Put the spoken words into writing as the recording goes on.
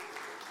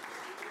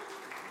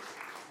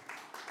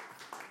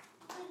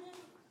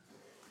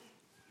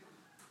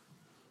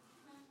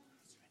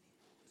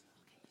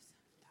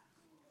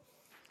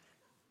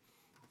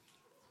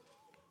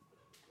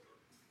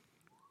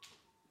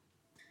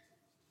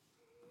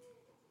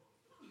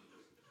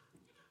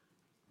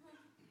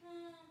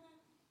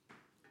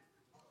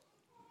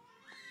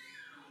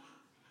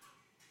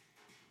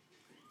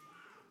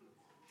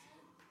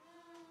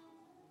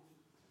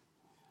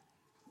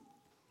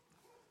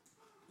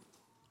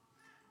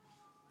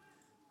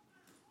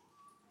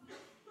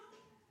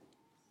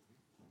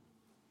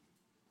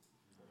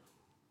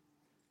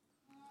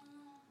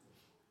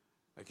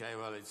Okay,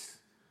 well, it's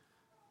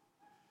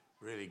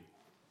really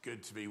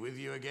good to be with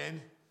you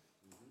again.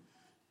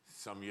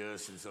 Some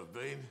years since I've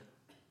been,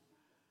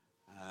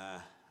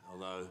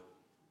 although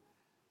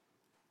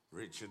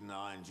Richard and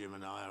I and Jim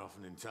and I are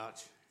often in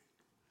touch,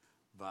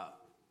 but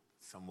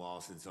some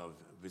while since I've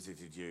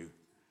visited you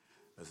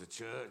as a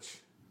church.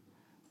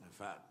 In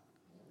fact,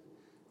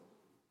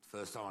 the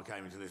first time I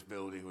came into this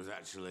building was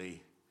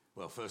actually,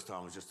 first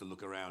time was just to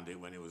look around it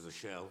when it was a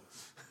shell,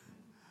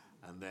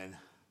 and then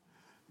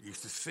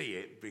used to see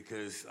it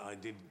because I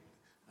did,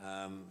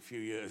 a few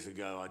years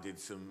ago, I did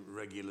some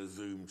regular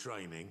Zoom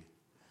training,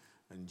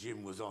 and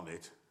Jim was on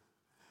it,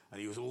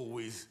 and he was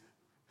always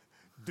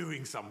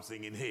doing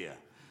something in here.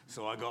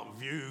 So I got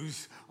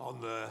views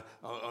on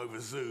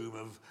over Zoom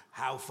of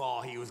how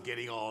far he was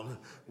getting on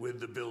with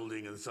the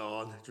building and so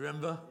on. Do you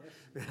remember?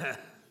 Yeah.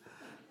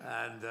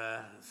 And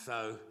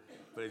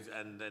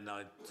and then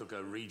I took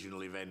a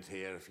regional event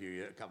here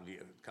a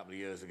couple of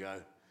years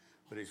ago.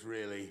 But it's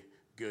really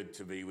good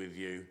to be with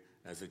you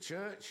as a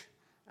church,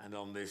 and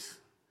on this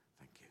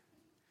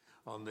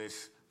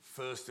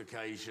first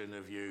occasion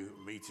of you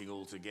meeting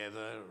all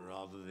together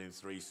rather than in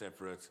three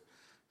separate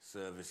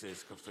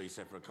services, three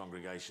separate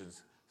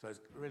congregations. So it's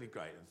really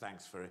great, and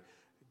thanks for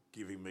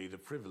giving me the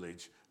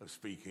privilege of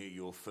speaking at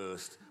your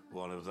first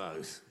one of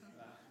those.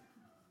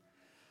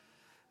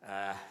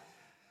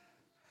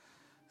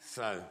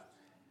 So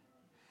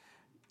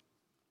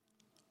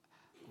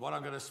what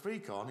I'm going to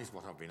speak on is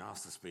what I've been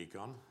asked to speak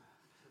on.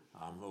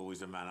 I'm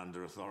always a man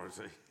under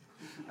authority.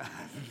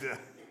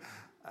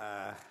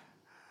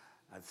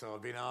 And so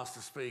I've been asked to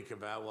speak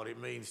about what it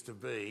means to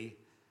be,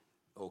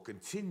 or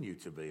continue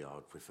to be, I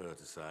would prefer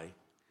to say,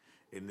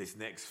 in this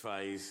next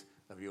phase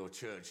of your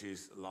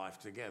church's life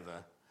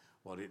together,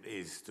 what it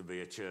is to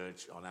be a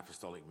church on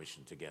apostolic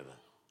mission together.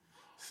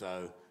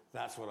 So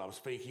that's what I'm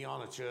speaking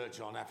on, a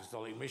church on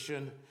apostolic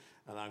mission,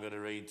 and I'm going to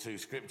read two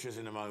scriptures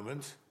in a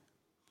moment.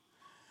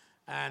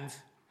 And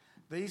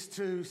these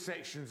two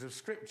sections of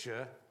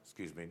scripture,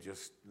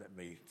 just let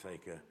me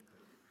take a...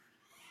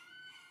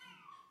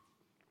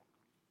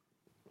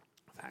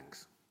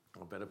 Thanks.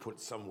 I better put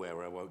somewhere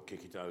where I won't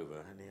kick it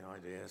over. Any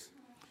ideas?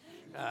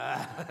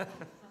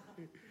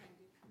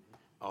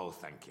 Oh,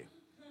 thank you.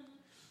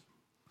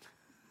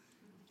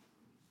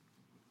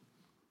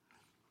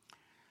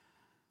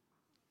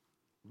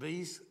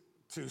 These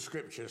two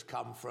scriptures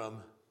come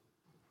from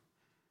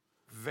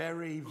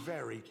very,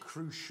 very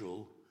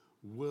crucial,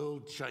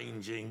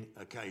 world-changing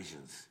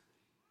occasions.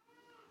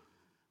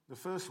 The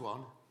first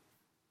one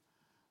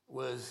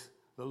was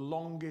the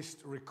longest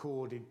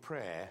recorded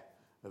prayer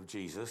of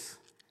Jesus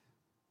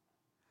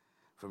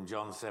from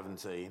John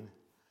 17,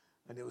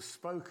 and it was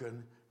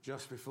spoken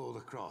just before the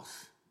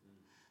cross.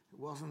 It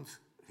wasn't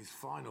his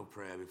final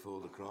prayer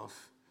before the cross.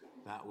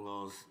 That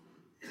was,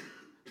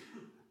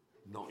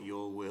 not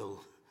your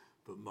will,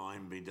 but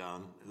mine be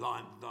done.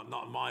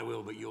 Not my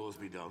will, but yours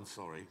be done.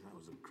 Sorry, that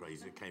was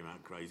crazy. It came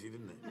out crazy,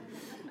 didn't it?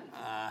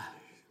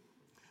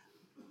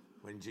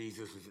 When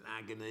Jesus was in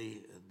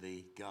agony at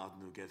the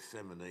Garden of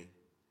Gethsemane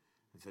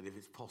and said, if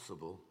it's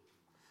possible,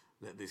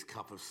 let this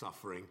cup of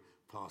suffering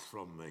pass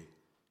from me,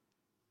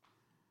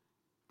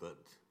 but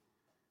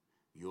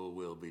your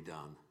will be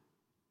done.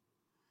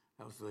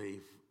 That was the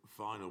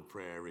final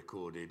prayer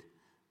recorded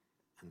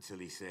until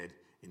he said,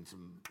 into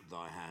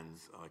thy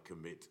hands I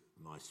commit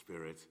my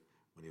spirit,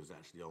 when he was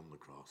actually on the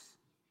cross.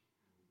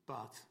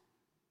 But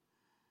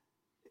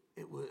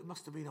it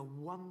must have been a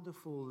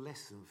wonderful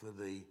lesson for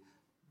the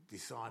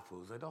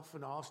disciples. They'd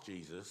often asked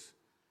Jesus,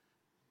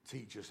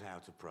 teach us how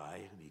to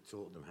pray, and he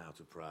taught them how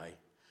to pray.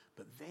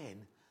 But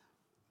then,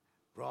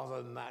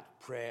 rather than that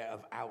prayer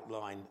of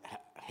outline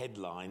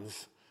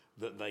headlines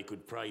that they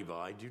could pray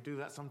by, do you do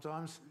that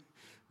sometimes?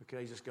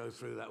 Okay, just go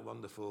through that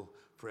wonderful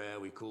prayer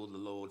we call the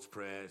Lord's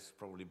Prayer. It's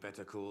probably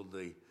better called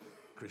the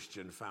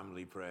Christian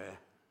family prayer,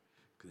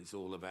 because it's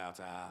all about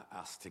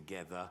us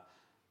together.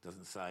 It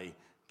doesn't say,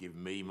 give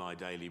me my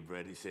daily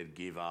bread. It said,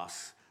 give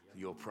us.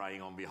 You're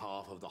praying on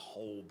behalf of the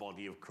whole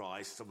body of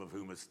Christ, some of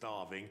whom are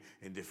starving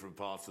in different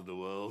parts of the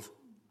world.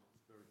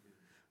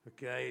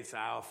 Okay, it's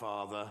our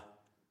Father,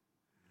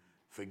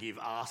 forgive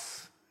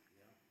us.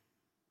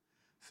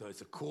 So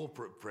it's a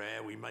corporate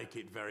prayer. We make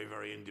it very,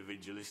 very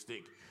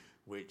individualistic,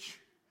 which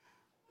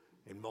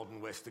in modern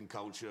Western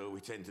culture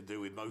we tend to do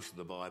with most of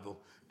the Bible,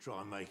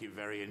 try and make it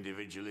very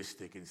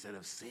individualistic instead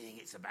of seeing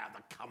it's about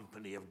the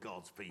company of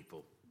God's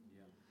people.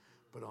 Yeah.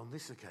 But on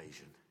this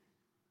occasion,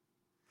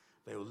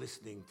 they were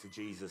listening to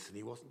Jesus, and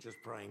he wasn't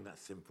just praying that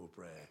simple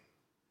prayer.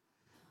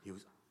 He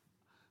was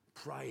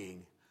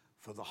praying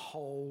for the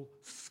whole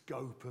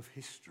scope of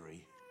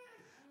history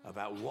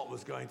about what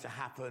was going to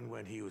happen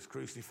when he was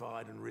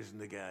crucified and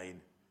risen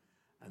again.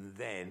 And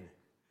then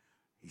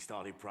he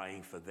started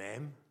praying for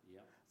them,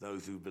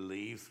 those who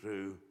believe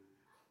through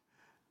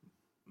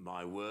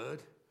my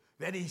word.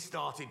 Then he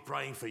started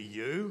praying for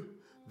you,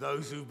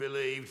 those who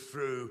believed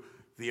through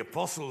the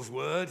apostles'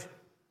 word.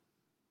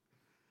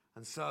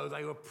 And so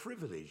they were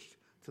privileged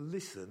to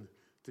listen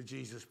to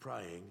Jesus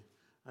praying.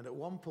 And at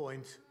one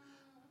point,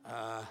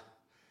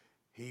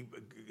 he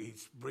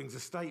brings a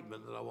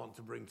statement that I want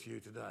to bring to you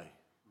today.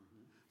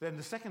 Then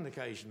the second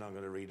occasion I'm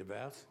going to read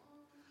about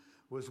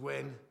was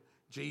when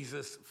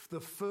Jesus,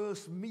 the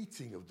first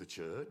meeting of the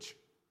church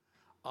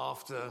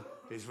after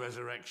his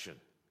resurrection.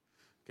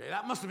 Okay,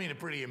 that must have been a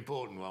pretty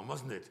important one,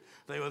 wasn't it?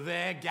 They were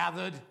there,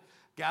 gathered,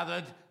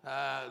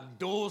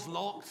 doors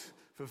locked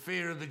for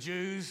fear of the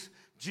Jews.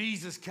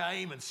 Jesus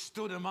came and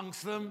stood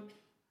amongst them,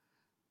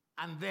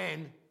 and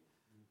then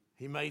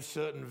he made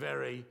certain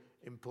very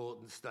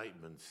important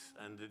statements.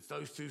 And it's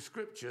those two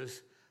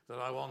scriptures that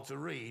I want to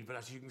read, but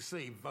as you can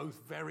see,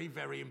 both very,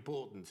 very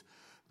important.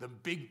 The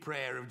big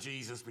prayer of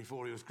Jesus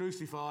before he was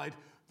crucified,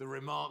 the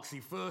remarks he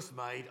first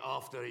made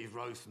after he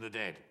rose from the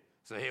dead.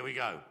 So here we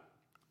go.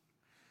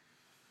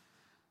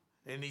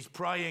 And he's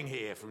praying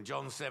here from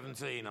John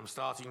 17. I'm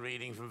starting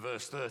reading from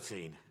verse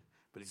 13,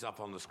 but it's up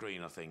on the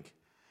screen, I think.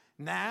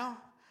 Now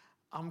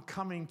I'm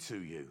coming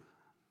to you,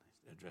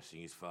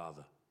 addressing his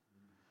Father.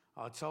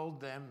 I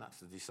told them, that's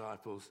the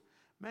disciples,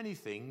 many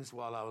things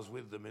while I was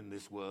with them in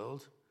this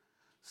world,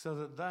 so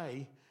that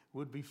they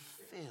would be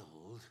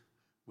filled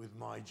with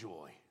my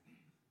joy.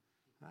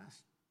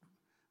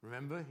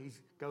 Remember, he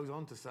goes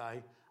on to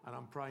say, and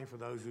I'm praying for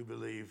those who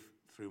believe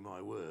through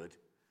my word.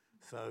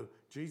 So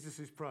Jesus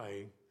is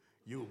praying,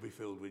 you will be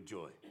filled with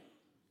joy.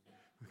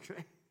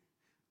 Okay?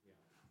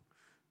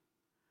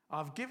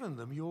 I've given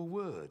them your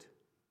word.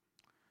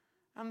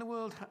 And the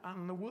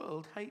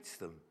world hates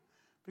them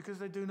because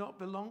they do not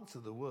belong to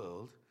the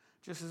world,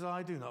 just as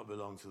I do not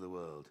belong to the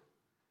world.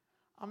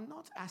 I'm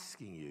not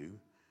asking you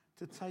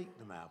to take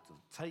them out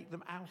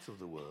of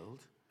the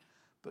world,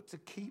 but to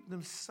keep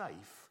them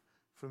safe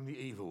from the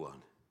evil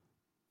one.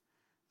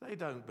 They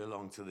don't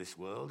belong to this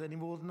world any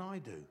more than I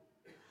do.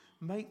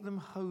 Make them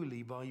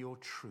holy by your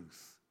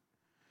truth.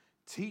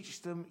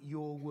 Teach them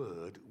your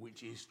word,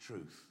 which is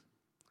truth.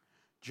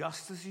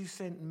 Just as you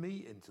sent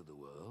me into the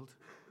world,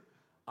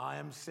 I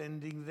am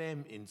sending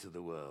them into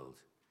the world.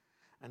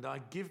 And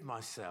I give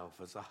myself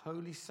as a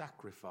holy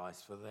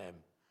sacrifice for them,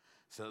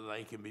 so that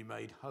they can be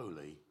made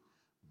holy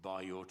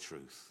by your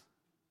truth.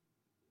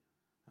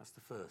 That's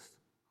the first.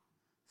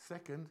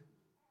 Second,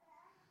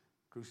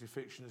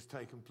 crucifixion has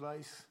taken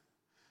place.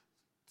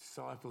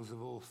 Disciples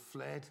have all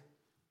fled.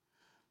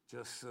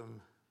 Just some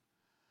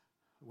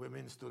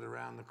women stood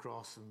around the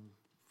cross, and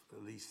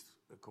at least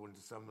according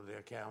to some of the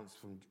accounts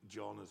from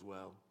John as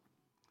well.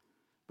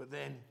 But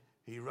then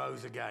he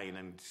rose again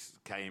and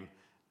came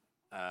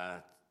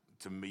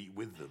to meet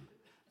with them.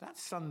 That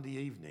Sunday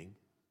evening,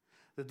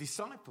 the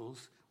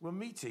disciples were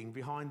meeting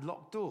behind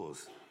locked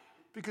doors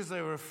because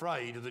they were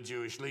afraid of the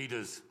Jewish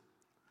leaders.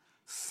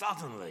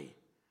 Suddenly,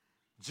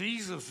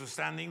 Jesus was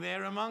standing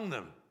there among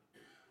them.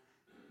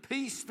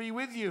 Peace be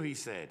with you, he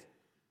said.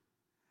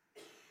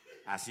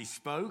 As he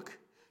spoke,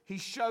 he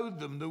showed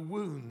them the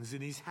wounds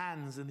in his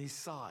hands and his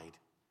side.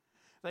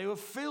 They were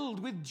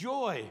filled with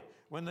joy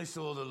when they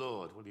saw the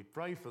Lord. Well, he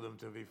prayed for them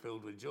to be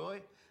filled with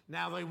joy.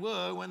 Now they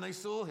were when they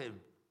saw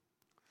him.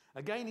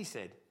 Again he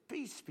said,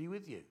 peace be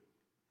with you.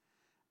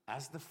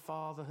 As the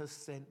Father has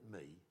sent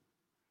me,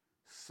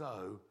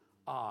 so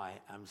I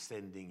am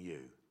sending you.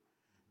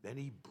 Then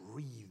he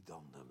breathed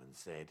on them and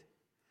said,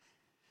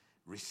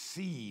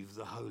 receive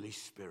the Holy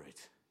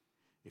Spirit.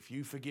 If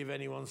you forgive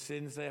anyone's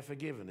sins, they are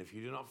forgiven. If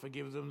you do not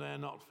forgive them, they are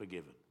not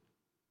forgiven.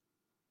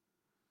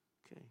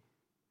 Okay.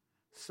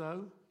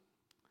 So,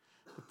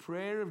 the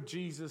prayer of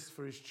Jesus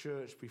for his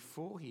church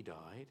before he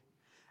died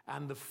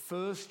and the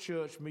first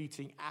church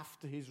meeting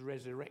after his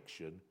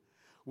resurrection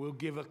will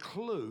give a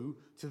clue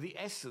to the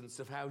essence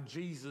of how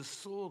Jesus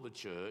saw the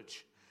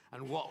church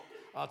and what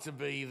are to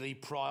be the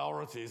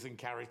priorities and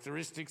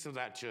characteristics of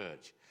that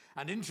church.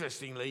 And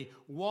interestingly,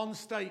 one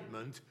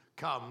statement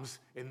comes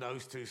in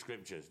those two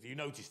scriptures. You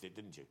noticed it,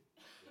 didn't you?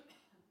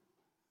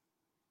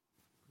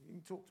 You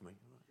can talk to me.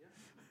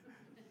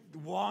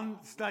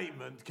 One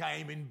statement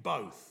came in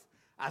both.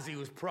 As he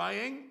was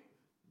praying,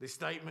 this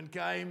statement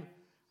came.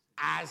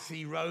 As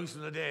he rose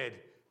from the dead,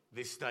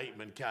 this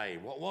statement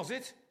came. What was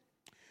it?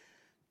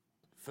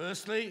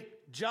 Firstly,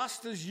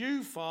 just as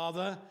you,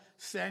 Father,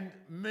 sent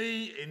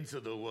me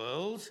into the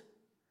world,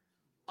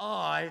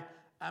 I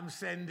am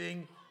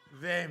sending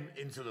them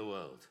into the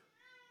world.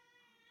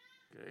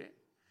 Okay.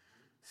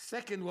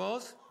 Second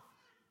was,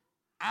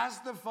 as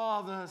the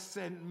Father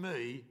sent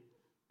me,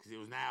 because it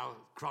was now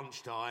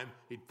crunch time,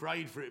 he'd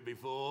prayed for it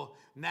before,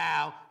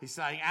 now he's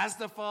saying, as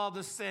the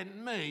Father sent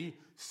me,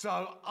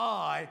 so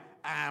I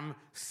am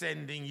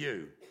sending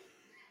you.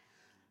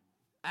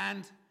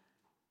 And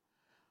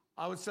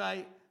I would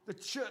say the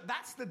church,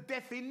 that's the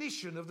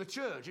definition of the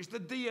church. It's the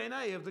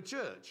DNA of the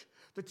church.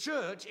 The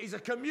church is a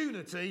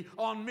community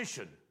on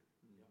mission.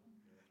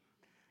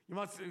 You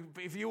might,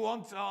 if you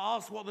want to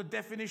ask what the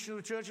definition of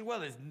the church is, well,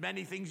 there's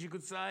many things you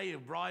could say: the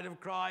bride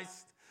of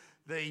Christ,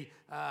 and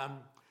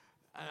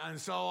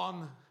so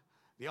on,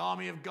 the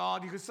army of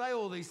God. You could say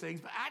all these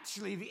things, but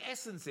actually the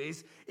essence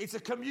is it's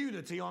a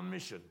community on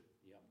mission.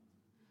 Yep.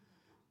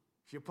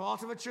 If you're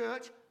part of a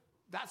church,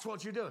 that's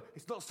what you do.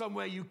 It's not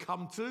somewhere you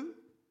come to.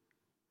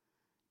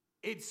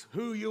 It's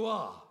who you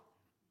are.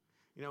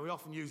 You know, we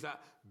often use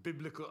that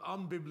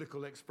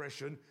unbiblical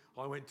expression,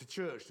 I went to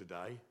church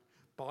today.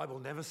 Bible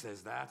never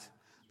says that.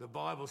 The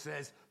Bible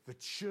says the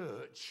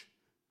church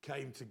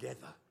came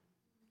together.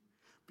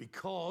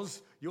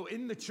 Because you're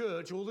in the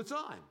church all the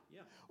time.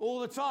 Yeah.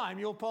 All the time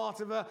you're part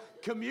of a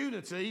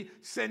community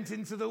sent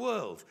into the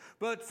world.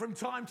 But from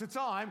time to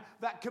time,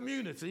 that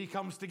community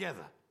comes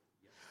together.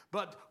 Yeah.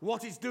 But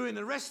what it's doing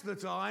the rest of the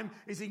time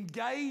is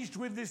engaged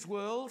with this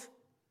world,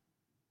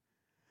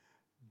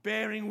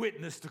 bearing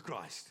witness to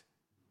Christ.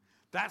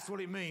 That's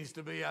what it means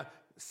to be a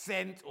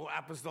sent or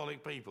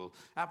apostolic people.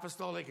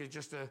 Apostolic is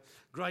just a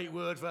great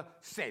word for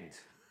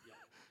sent. Yeah.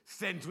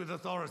 Sent with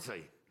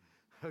authority.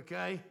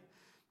 Okay?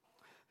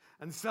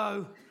 And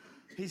so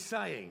he's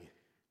saying,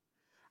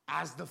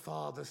 as the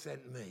Father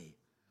sent me,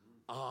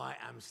 I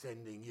am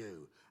sending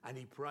you. And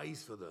he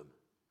prays for them.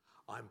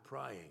 I'm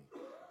praying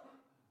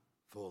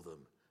for them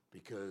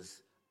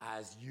because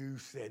as you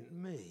sent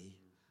me,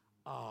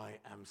 I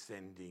am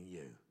sending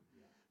you.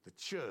 The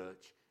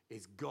church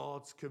is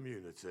God's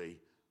community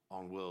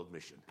on world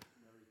mission.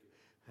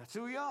 That's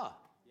who we are.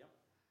 Yep.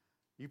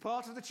 You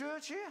part of the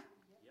church here?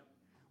 Yep.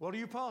 What are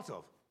you part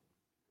of?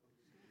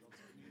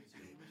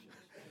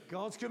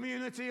 God's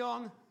community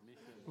on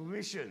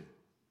mission.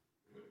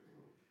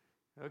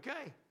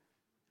 Okay.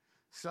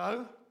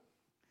 So,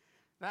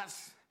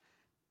 that's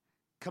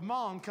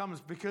command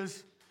comes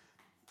because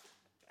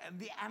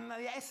the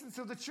essence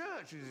of the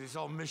church is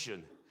on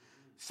mission.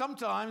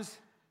 Sometimes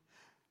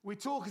we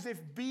talk as if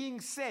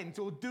being sent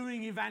or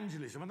doing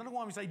evangelism. I don't know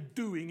why we say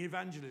doing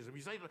evangelism.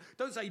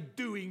 Don't say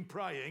doing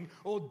praying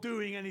or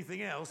doing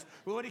anything else.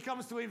 But when it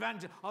comes to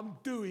evangelism, I'm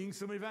doing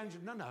some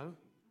evangelism. No.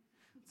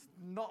 It's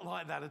not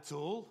like that at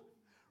all.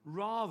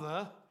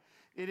 Rather,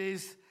 it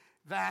is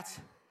that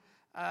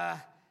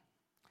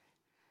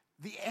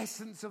the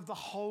essence of the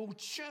whole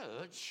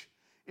church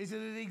is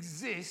that it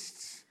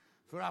exists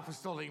for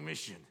apostolic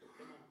mission.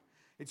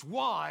 It's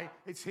why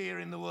it's here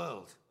in the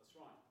world. That's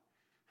right.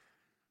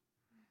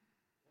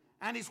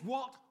 And it's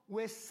what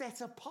we're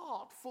set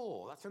apart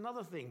for. That's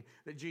another thing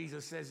that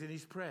Jesus says in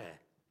his prayer.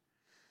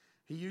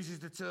 He uses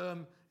the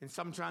term, in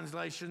some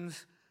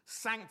translations,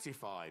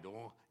 sanctified,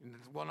 or in the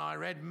one I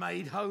read,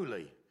 made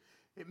holy.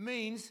 It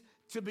means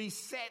to be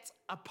set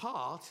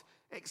apart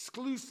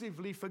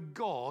exclusively for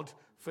God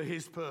for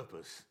his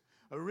purpose.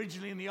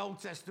 Originally in the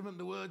Old Testament,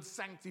 the word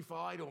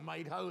sanctified or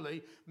made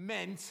holy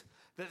meant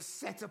that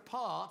set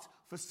apart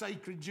for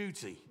sacred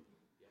duty.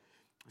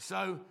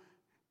 So,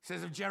 it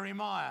says of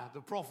Jeremiah,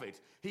 the prophet,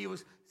 he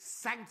was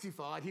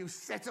sanctified, he was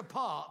set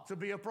apart to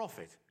be a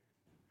prophet.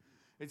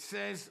 It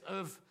says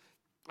of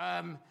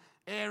Aaron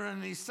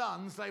and his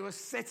sons, they were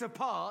set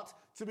apart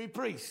to be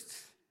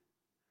priests.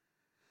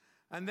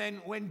 And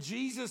then when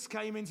Jesus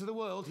came into the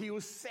world, he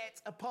was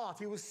set apart,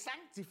 he was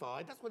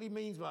sanctified, that's what he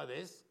means by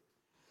this,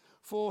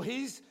 for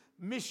his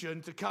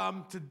mission to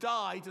come, to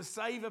die, to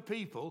save a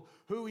people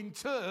who in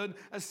turn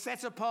are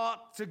set apart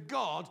to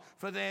God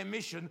for their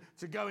mission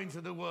to go into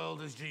the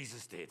world as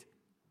Jesus did.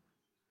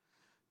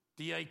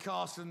 D.A.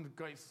 Carson, the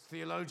great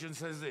theologian,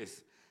 says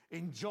this: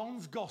 in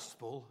John's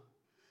gospel,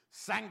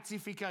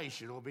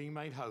 sanctification or being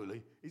made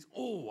holy is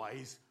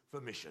always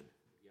for mission.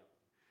 Yep.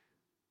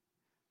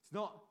 It's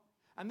not,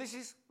 and this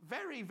is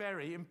very,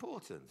 very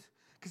important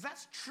because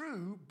that's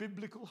true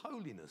biblical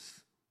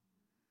holiness.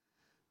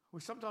 We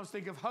sometimes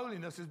think of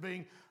holiness as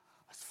being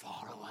as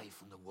far away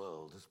from the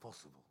world as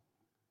possible.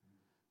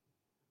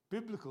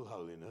 Biblical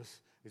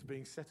holiness is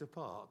being set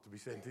apart to be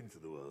sent into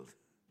the world.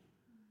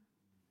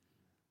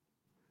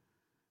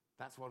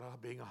 That's what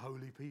being a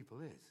holy people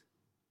is.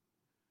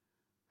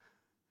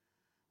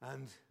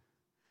 And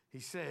he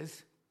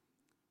says,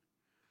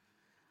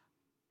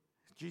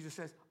 Jesus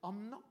says,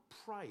 I'm not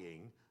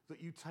praying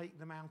that you take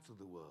them out of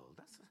the world.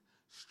 That's a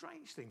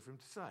strange thing for him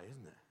to say,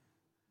 isn't it?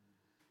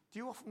 Do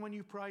you often, when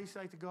you pray,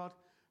 say to God,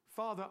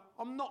 Father,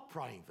 I'm not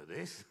praying for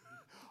this.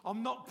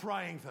 I'm not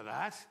praying for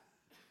that.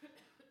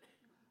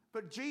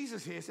 But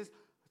Jesus here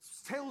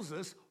tells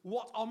us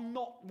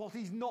what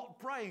he's not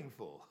praying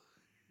for.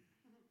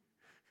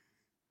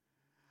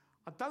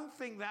 I don't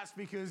think that's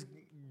because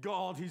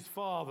God, his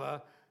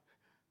Father,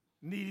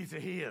 needed to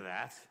hear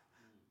that.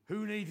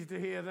 Who needed to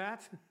hear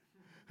that?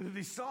 The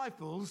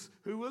disciples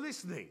who were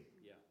listening.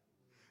 Yeah.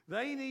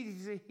 They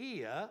needed to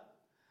hear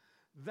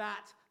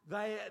that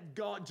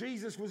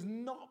Jesus was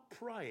not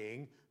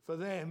praying for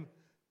them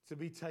to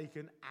be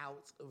taken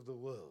out of the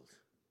world.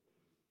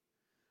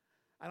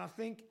 And I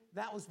think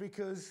that was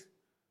because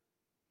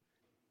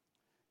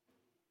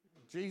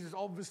Jesus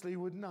obviously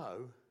would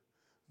know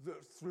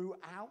that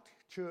throughout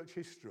church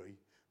history,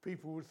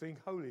 people would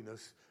think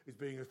holiness is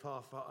being as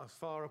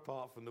far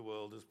apart from the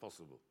world as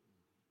possible.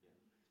 Yeah.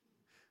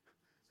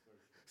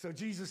 So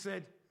Jesus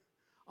said,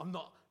 I'm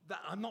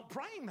not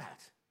praying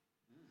that.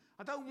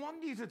 I don't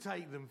want you to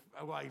take them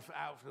away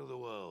out of the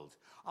world.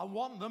 I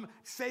want them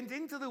sent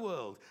into the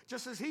world.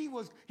 Just as he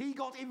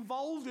got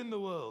involved in the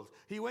world.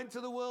 He went to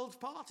the world's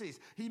parties.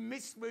 He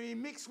mixed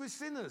with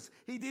sinners.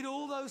 He did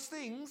all those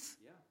things.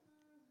 Yeah.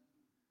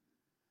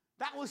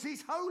 That was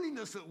his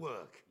holiness at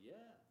work. Yeah.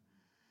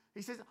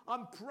 He says,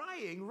 I'm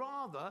praying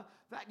rather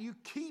that you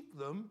keep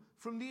them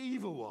from the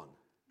evil one.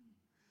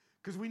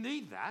 Because we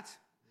need that.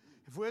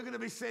 If we're going to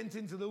be sent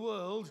into the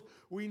world,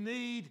 we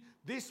need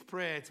this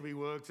prayer to be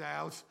worked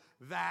out,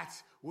 that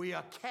we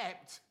are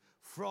kept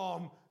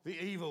from the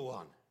evil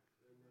one.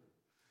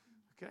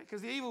 Okay?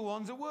 Because the evil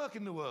one's at work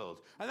in the world.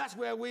 And that's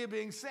where we're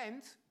being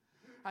sent.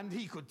 And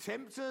he could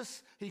tempt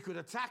us, he could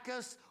attack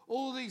us,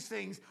 all these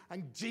things.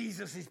 And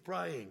Jesus is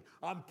praying.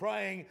 I'm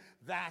praying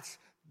that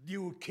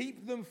you will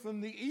keep them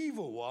from the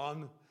evil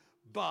one,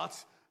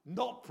 but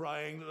not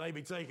praying that they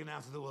be taken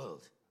out of the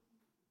world.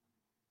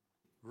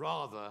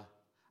 Rather,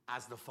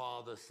 as the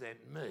Father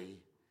sent me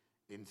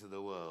into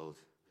the world,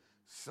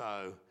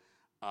 so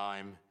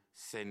I'm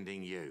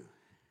sending you.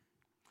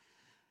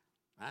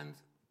 And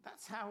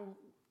that's how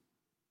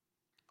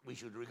we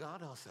should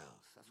regard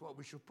ourselves. That's what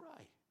we should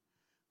pray.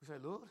 We say,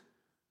 Lord,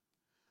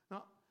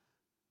 not,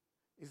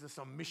 is there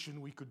some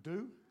mission we could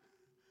do?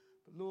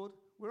 But Lord,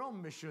 we're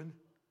on mission.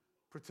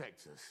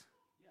 Protect us.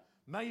 Yeah.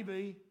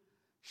 Maybe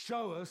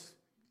show us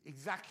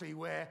exactly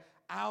where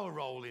our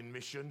role in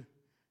mission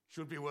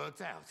should be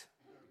worked out.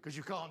 Because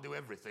you can't do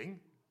everything.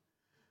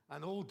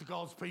 And all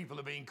God's people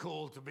are being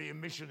called to be in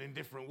mission in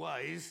different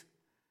ways.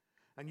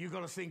 And you've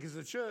got to think as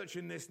a church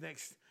in this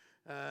next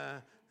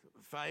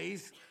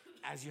phase,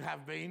 as you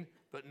have been,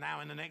 but now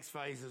in the next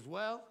phase as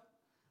well.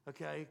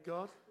 Okay,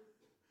 God,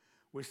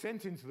 we're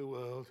sent into the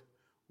world.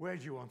 Where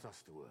do you want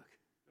us to work?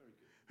 Very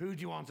good. Who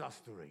do you want us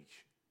to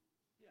reach?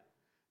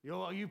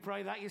 You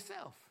pray that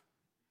yourself.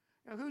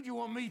 Who do you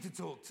want me to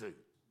talk to?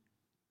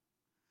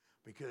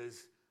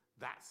 Because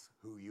that's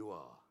who you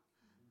are.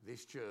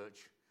 This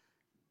church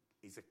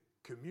is a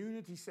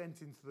community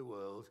sent into the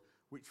world,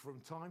 which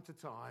from time to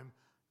time,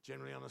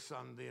 generally on a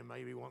Sunday and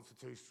maybe once or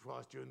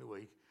twice during the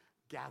week,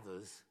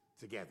 gathers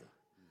together.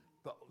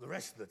 But the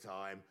rest of the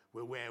time,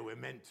 we're where we're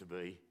meant to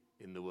be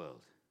in the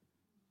world.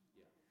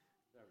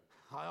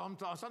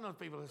 Sometimes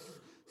people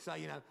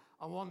say,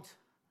 I want...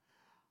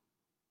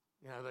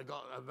 they've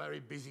got a very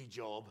busy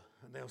job,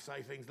 and they'll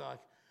say things like,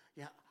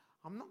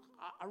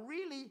 I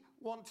really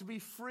want to be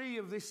free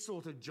of this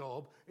sort of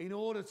job in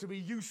order to be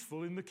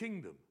useful in the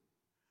kingdom.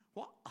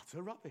 What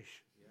utter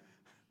rubbish. Yeah.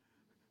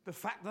 The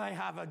fact they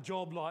have a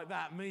job like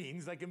that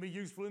means they can be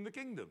useful in the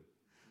kingdom,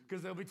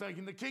 because they'll be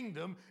taking the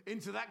kingdom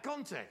into that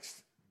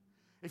context.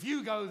 If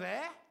you go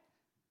there,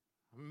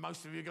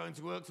 most of you are going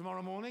to work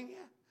tomorrow morning,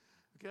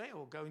 yeah? Okay,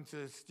 or going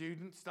to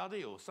student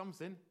study or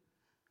something,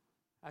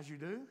 as you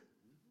do.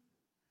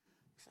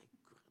 Say,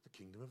 the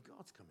kingdom of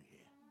God's coming here.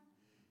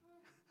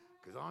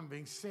 Because I'm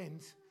being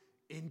sent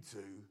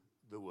into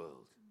the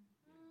world.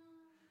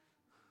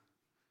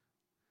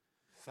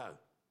 So,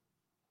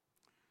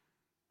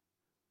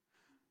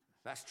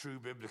 that's true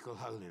biblical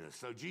holiness.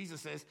 So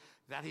Jesus says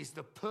that is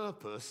the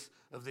purpose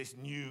of this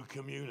new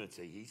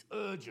community. He's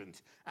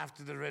urgent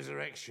after the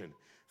resurrection.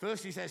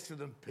 First he says to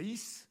them,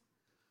 peace,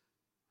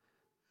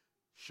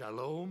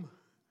 shalom,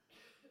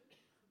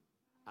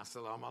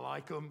 assalamu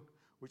alaikum,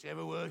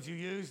 whichever words you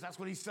use, that's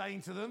what he's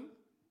saying to them.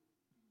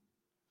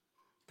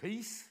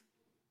 Peace,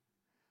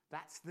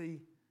 that's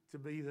to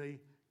be the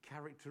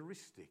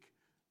characteristic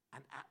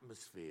and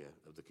atmosphere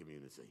of the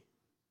community.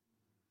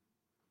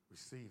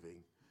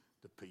 Receiving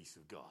the peace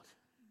of God.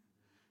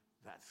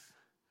 That's,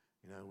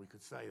 we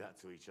could say that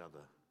to each other.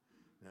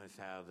 That's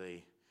how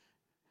the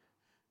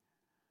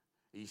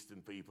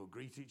Eastern people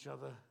greet each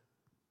other.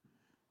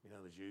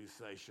 The Jews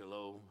say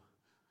shalom.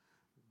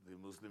 The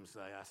Muslims say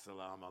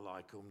assalamu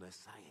alaikum. They're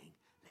saying,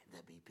 let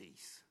there be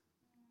peace.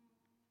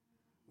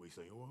 We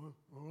say, all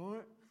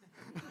right.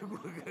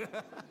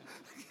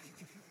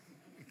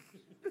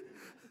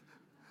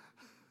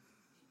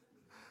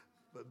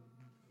 But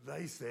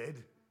they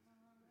said,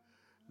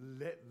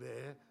 let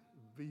there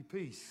be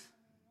peace.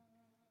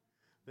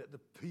 Let the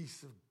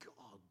peace of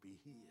God be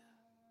here.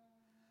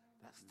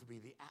 That's to be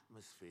the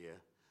atmosphere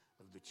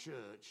of the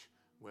church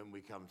when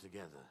we come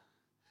together.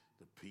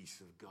 The peace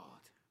of God.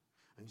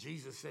 And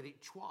Jesus said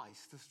it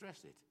twice to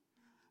stress it.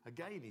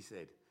 Again, he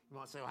said, you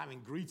might say, well,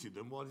 having greeted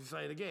them, why did he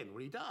say it again?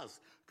 Well, he does,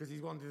 because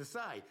he's wanted to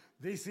say,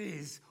 this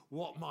is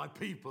what my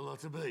people are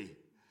to be.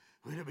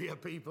 We're to be a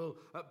people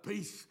at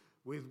peace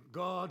with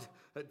God,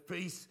 at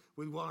peace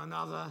with one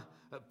another,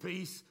 at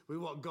peace with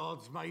what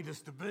God's made us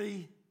to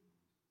be.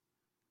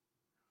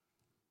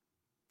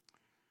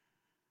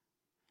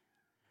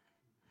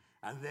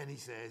 And then he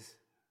says,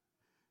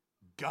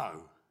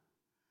 go.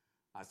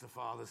 As the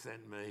Father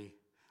sent me,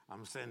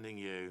 I'm sending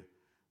you.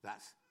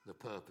 That's the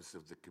purpose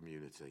of the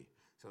community.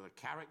 So the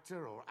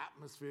character or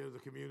atmosphere of the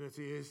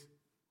community is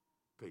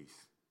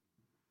peace.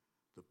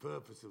 The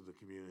purpose of the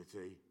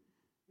community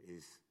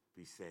is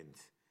be sent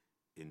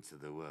into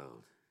the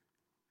world.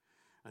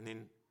 And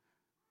in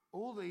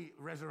all the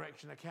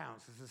resurrection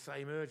accounts, there's the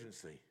same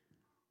urgency.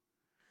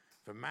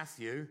 For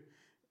Matthew,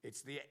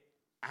 it's the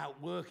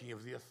outworking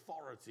of the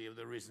authority of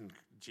the risen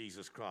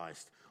Jesus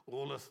Christ.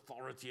 All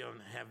authority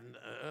on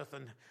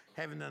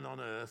heaven and on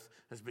earth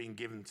has been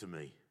given to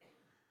me.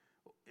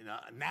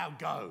 Now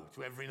go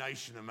to every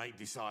nation and make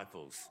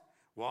disciples.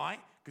 Why?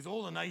 Because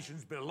all the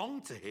nations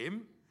belong to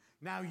him,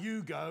 Now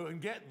you go and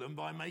get them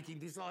by making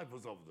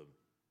disciples of them.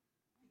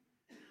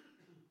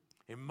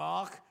 In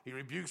Mark, he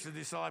rebukes the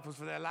disciples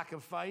for their lack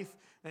of faith,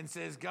 then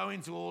says, go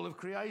into all of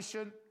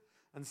creation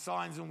and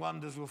signs and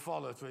wonders will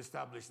follow to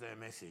establish their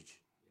message.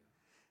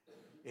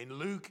 In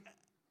Luke,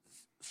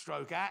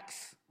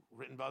 Acts,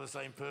 written by the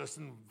same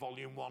person,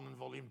 volume 1 and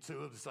volume 2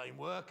 of the same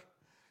work,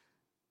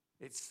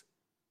 it's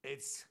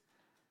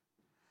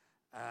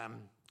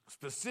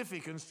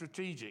specific and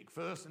strategic.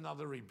 First,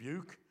 another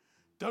rebuke.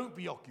 Don't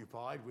be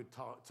occupied with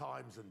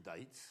times and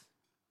dates.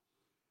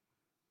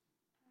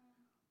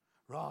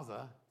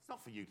 Rather, it's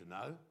not for you to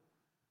know.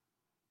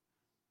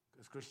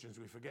 As Christians,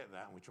 we forget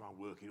that and we try and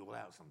work it all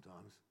out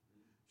sometimes.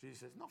 Jesus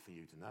says, not for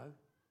you to know.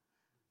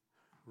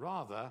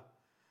 Rather,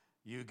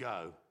 you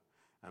go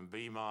and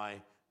be my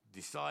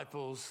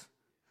disciples.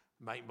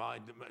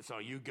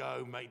 You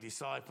go, make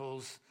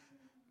disciples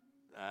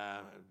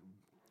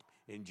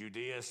in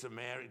Judea,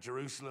 Samaria,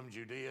 Jerusalem,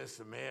 Judea,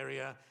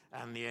 Samaria,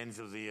 and the ends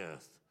of the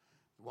earth.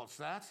 What's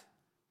that?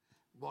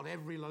 What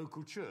every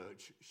local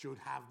church should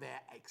have their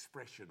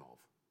expression of.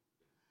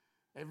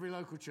 Every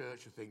local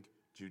church should think,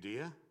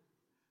 Judea,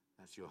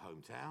 that's your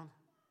hometown.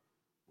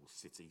 Or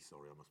city,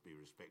 sorry, I must be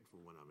respectful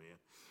when I'm here.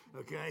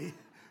 Okay?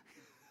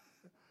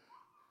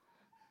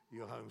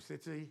 Your home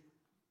city,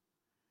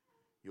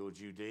 your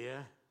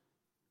Judea,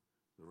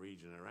 the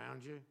region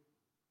around you,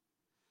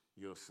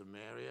 your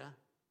Samaria,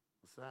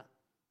 what's that?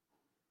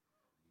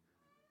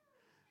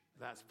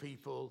 That's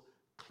people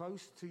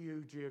close to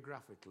you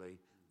geographically,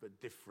 but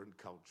different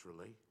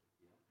culturally.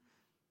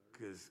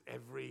 Because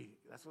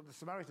that's what the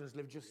Samaritans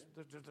live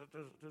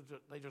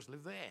they just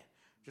live there.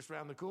 Just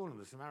round the corner,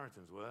 the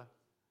Samaritans were.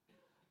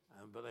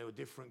 But they were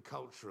different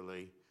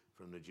culturally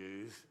from the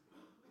Jews.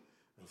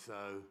 And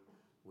so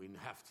we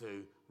have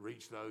to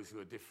reach those who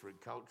are different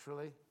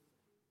culturally.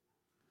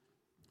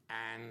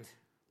 And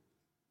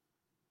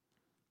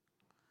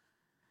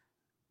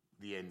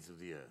the ends of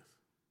the earth.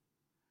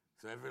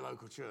 So every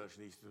local church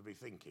needs to be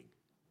thinking,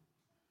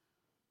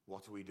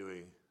 what are we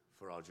doing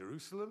for our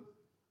Jerusalem,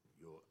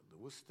 the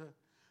Worcester?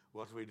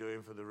 What are we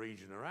doing for the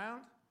region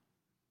around?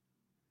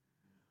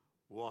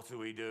 What are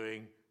we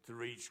doing to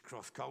reach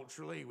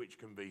cross-culturally, which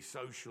can be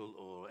social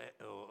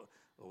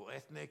or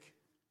ethnic?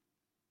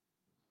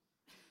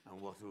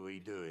 And what are we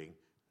doing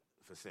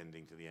for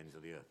sending to the ends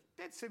of the earth?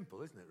 Dead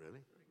simple, isn't it,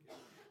 really?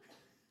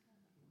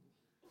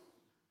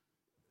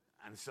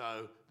 And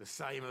so the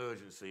same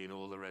urgency in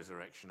all the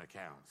resurrection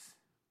accounts.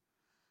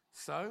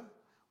 So,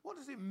 what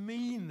does it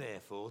mean,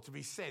 therefore, to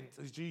be sent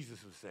as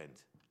Jesus was sent?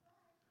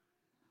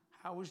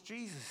 How was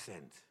Jesus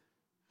sent?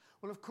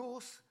 Well, of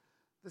course,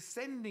 the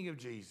sending of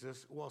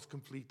Jesus was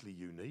completely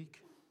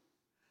unique.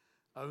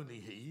 Only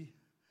he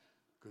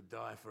could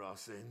die for our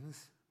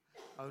sins.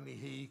 Only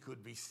he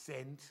could be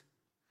sent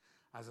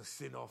as a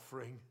sin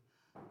offering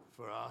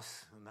for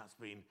us. And that's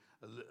been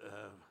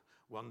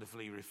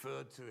wonderfully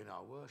referred to in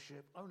our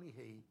worship. Only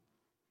he.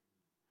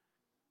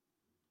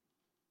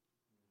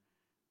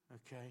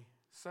 Okay,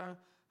 so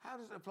how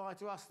does it apply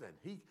to us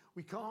then?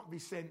 We can't be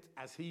sent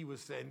as he was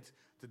sent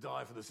to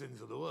die for the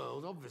sins of the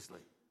world,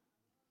 obviously.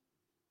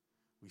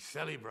 We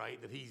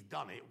celebrate that he's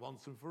done it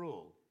once and for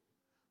all.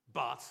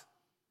 But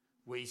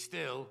we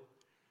still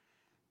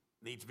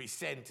need to be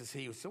sent as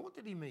he was. So what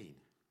did he mean?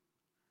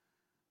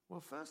 Well,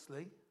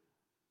 firstly,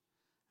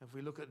 if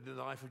we look at the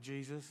life of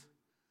Jesus,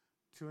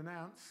 to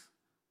announce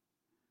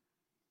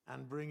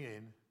and bring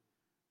in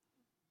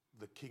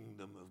the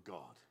kingdom of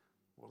God.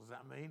 What does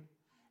that mean?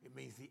 It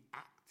means the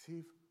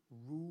active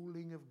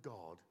ruling of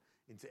God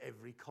into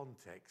every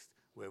context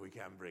where we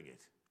can bring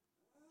it.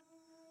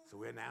 So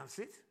we announce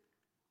it.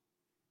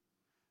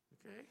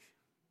 Okay?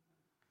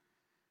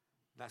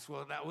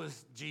 That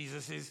was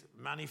Jesus'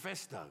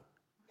 manifesto.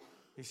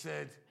 He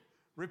said,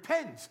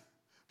 repent,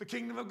 the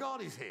kingdom of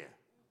God is here.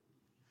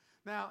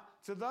 Now,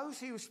 to those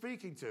he was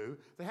speaking to,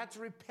 they had to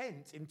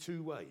repent in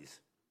two ways.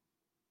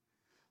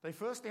 They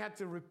firstly had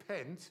to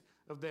repent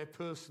of their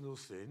personal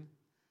sin,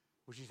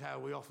 which is how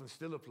we often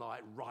still apply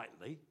it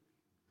rightly.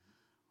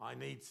 I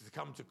need to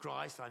come to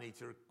Christ, I need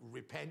to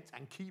repent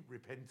and keep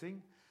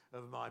repenting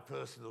of my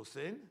personal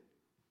sin.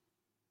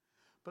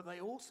 But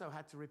they also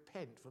had to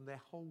repent from their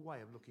whole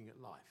way of looking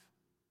at life.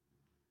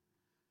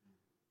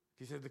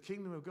 He said, the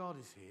kingdom of God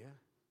is here.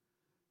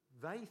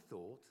 They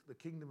thought the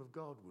kingdom of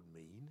God would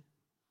mean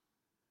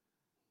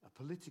a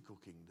political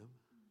kingdom.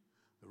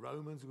 The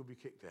Romans will be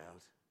kicked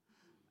out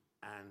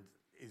and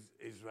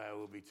Israel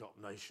will be top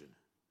nation.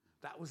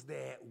 That was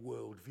their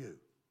worldview,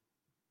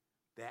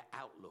 their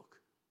outlook.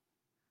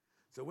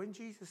 So when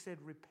Jesus said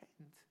repent,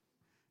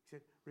 he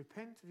said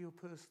repent of your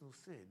personal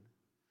sin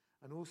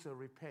and also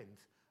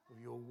repent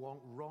of your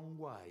wrong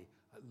way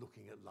at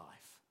looking at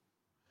life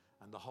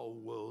and the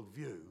whole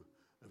worldview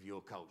of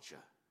your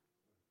culture.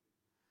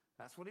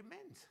 That's what it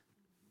meant.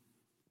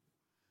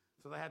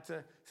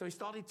 So he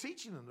started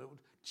teaching them that would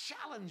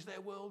challenge their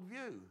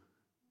worldview.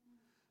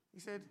 He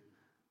said,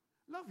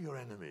 love your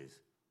enemies.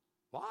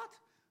 What?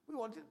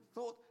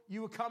 Thought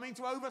you were coming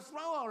to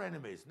overthrow our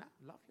enemies. No,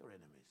 love your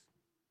enemies.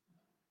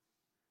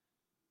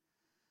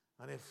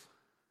 And if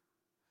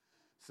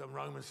some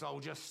Roman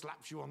soldier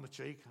slaps you on the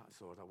cheek. I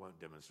saw it, I won't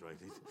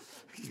demonstrate it.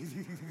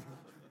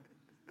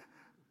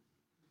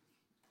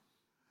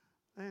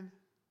 Then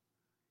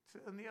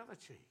turn the other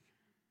cheek.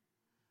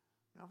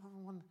 Now, I've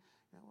often wondered,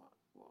 what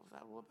was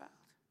that all about?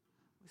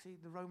 We see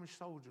the Roman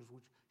soldiers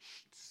would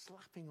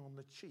slapping on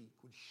the cheek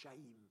would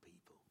shame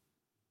people.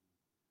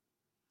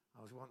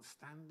 I was once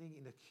standing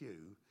in a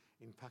queue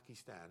in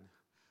Pakistan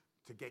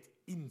to get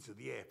into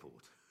the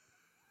airport.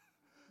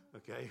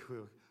 Okay, we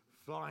were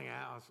flying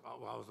out.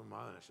 I was on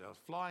my own actually. I was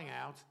flying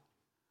out,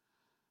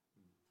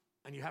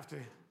 and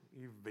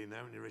you've been there,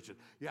 haven't you, Richard?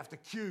 You have to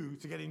queue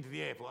to get into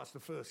the airport. That's the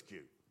first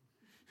queue.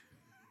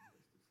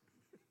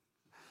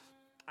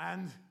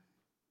 And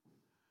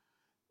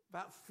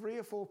about 3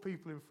 or 4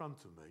 people in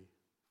front of me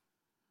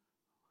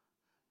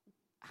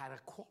had a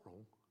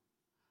quarrel,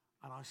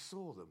 and I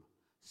saw them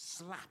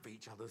slap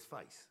each other's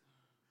face.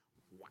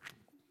 Whack,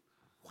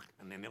 whack,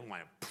 and then they all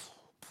went, poof,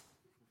 poof.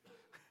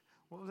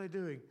 What were they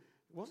doing?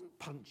 It wasn't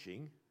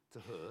punching to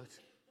hurt.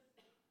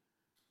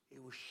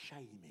 It was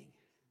shaming.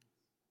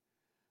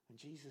 And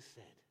Jesus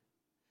said,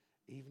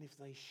 even if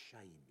they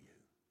shame you,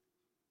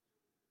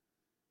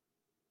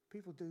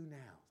 people do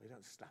now. They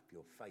don't slap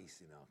your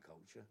face in our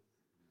culture,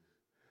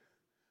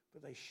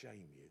 but they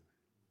shame you.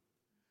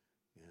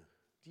 Yeah.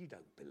 You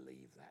don't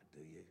believe that,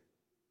 do you?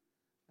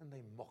 And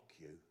they mock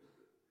you.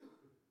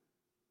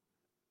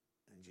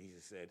 And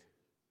Jesus said,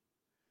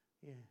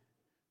 yeah,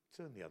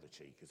 turn the other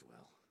cheek as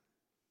well.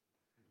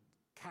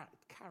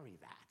 Carry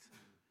that,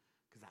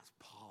 because that's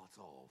part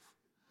of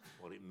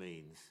what it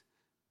means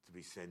to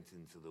be sent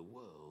into the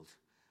world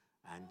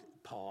and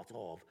part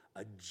of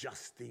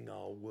adjusting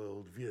our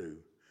worldview.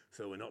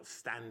 So we're not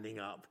standing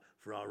up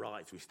for our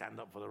rights. We stand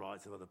up for the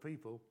rights of other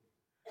people.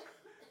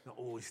 Not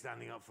always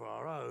standing up for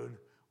our own.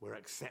 We're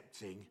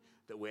accepting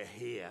that we're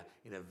here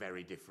in a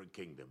very different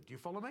kingdom. Do you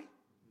follow me?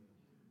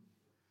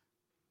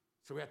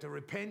 So we have to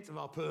repent of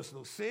our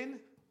personal sin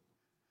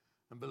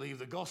and believe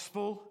the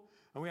gospel.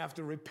 And we have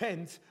to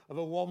repent of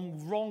a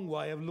wrong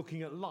way of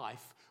looking at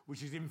life,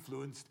 which is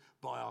influenced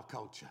by our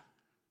culture.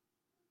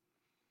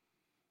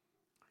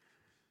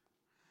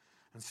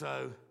 And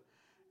so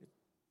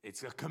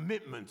it's a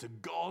commitment to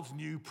God's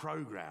new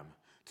program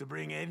to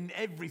bring in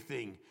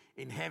everything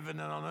in heaven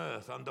and on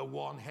earth under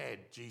one head,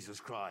 Jesus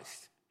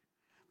Christ.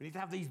 We need to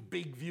have these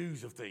big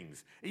views of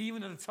things,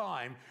 even at a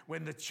time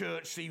when the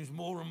church seems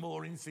more and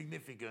more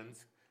insignificant,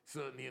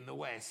 certainly in the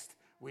West.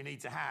 We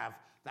need to have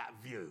that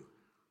view.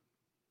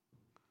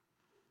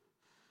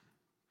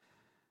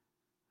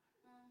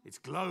 It's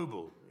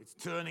global. It's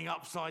turning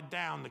upside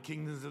down the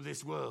kingdoms of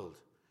this world.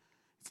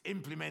 It's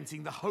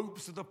implementing the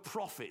hopes of the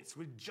prophets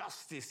with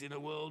justice in a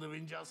world of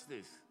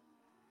injustice.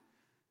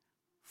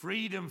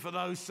 Freedom for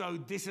those so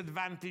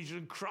disadvantaged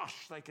and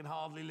crushed they can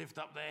hardly lift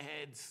up their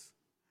heads.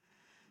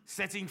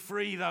 Setting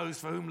free those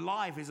for whom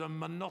life is a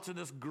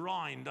monotonous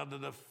grind under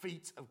the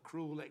feet of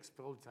cruel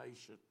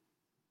exploitation.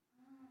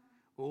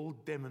 All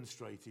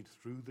demonstrated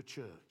through the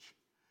church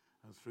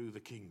and through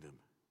the kingdom.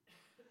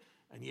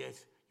 And yet,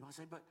 you might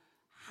say, but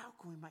how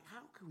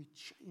can we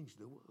change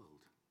the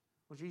world?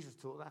 Well, Jesus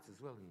taught that as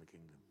well in the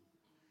kingdom.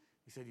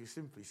 He said, you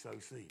simply sow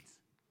seeds.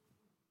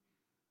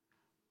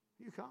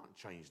 You can't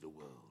change the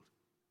world.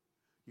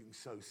 You can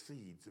sow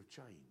seeds of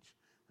change.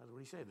 That's what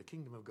he said. The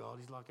kingdom of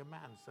God is like a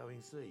man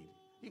sowing seed.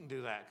 You can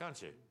do that,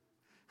 can't you?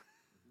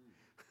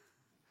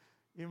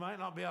 You might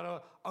not be able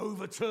to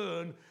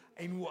overturn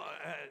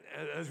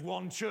as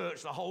one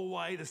church the whole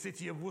way the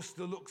city of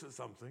Worcester looks at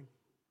something.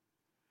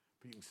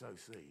 But you can sow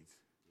seeds.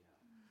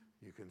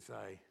 You can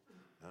say,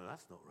 no,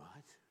 that's not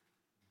right.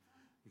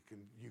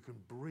 You can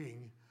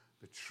bring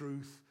the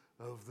truth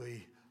of the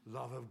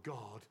love of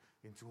God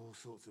into all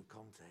sorts of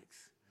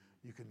contexts.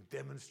 You can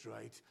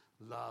demonstrate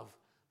love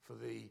for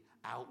the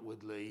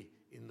outwardly,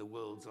 in the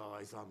world's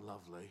eyes,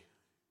 unlovely.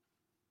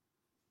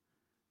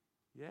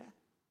 Yeah?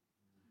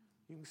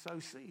 You can sow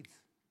seeds.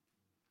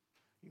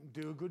 You can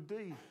do a good deed.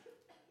 Very good.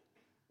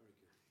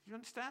 Do you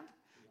understand?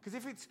 Because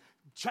if it's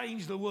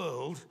changed the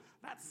world,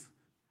 that's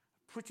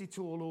a pretty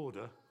tall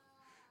order.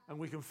 And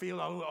we can feel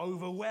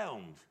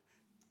overwhelmed.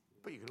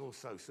 But you can all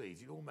sow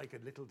seeds. You can all make a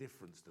little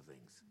difference to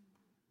things.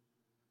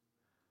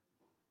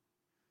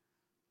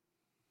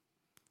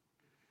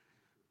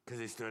 Because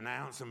it's to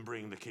announce and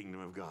bring the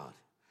kingdom of God.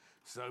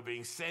 So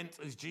being sent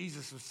as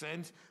Jesus was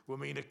sent will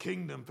mean a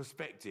kingdom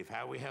perspective,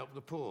 how we help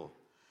the poor,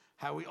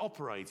 how we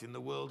operate in the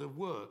world of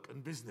work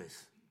and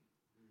business.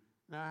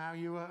 Now, how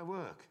you at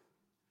work?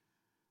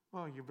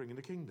 Well, you're bringing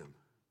the kingdom.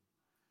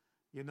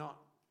 You're not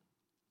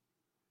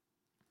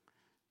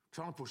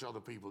trying to push other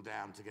people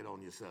down to get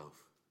on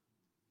yourself.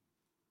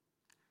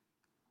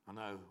 I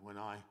know when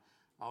I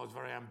was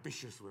very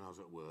ambitious when I was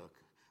at work,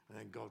 and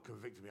then God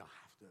convicted me,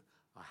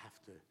 I have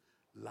to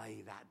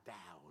lay that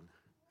down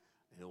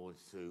in order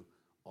to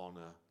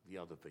honour the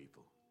other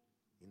people.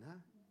 You know?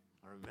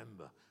 I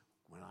remember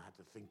when I had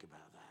to think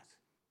about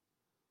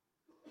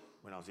that.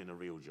 When I was in a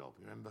real job,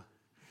 you remember?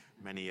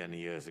 Many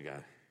years ago.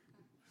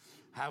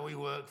 How we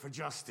work for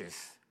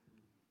justice.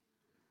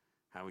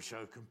 How we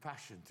show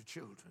compassion to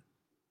children.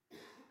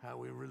 how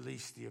we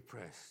release the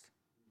oppressed,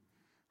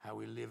 how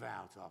we live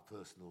out our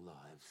personal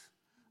lives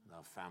and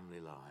our family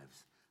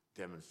lives,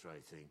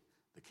 demonstrating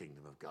the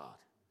kingdom of God,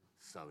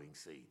 sowing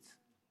seeds.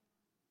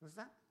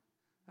 Understand?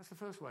 That's the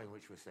first way in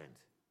which we're sent.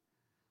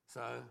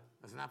 So,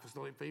 as an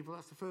apostolic people,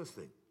 that's the first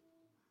thing.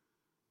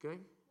 Okay?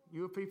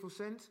 You a people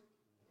sent?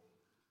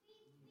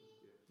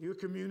 You a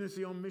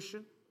community on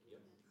mission?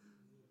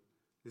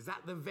 Is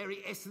that the very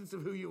essence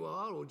of who you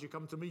are, or do you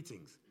come to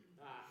meetings?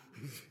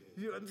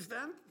 You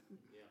understand?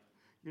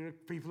 You're a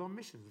people on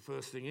mission. The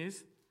first thing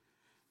is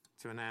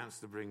to announce,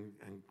 to bring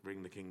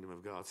the kingdom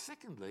of God.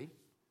 Secondly,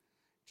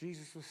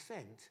 Jesus was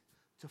sent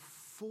to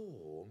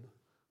form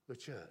the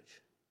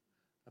church,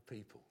 a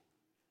people.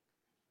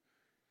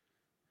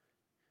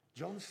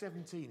 John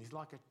 17 is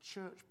like a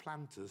church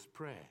planter's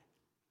prayer.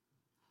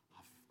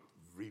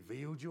 I've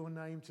revealed your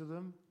name to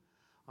them.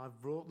 I've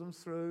brought them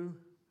through.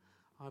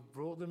 I've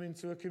brought them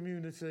into a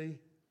community.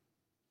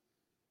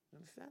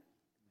 Understand?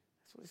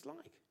 That's what it's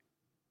like.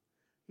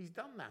 He's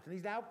done that, and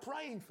he's now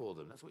praying for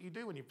them. That's what you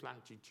do when you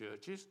plant your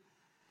churches.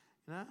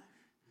 You know?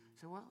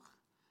 So, well,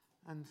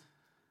 and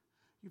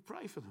you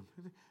pray for them.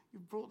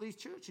 You've brought these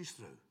churches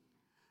through.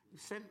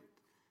 You've sent,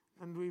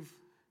 and we've,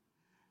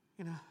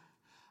 you know,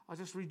 I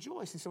just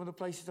rejoice in some of the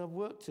places I've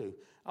worked to.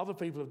 Other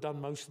people have done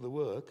most of the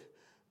work,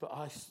 but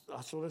I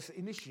sort of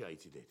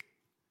initiated it.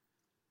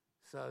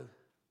 So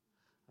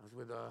I was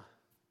with our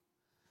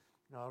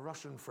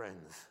Russian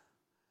friends,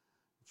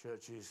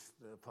 churches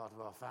that are part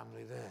of our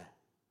family there,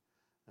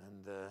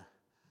 and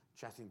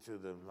chatting to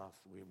them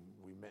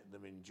we met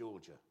them in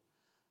Georgia,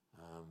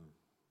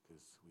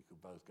 because we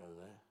could both go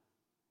there.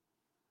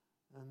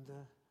 And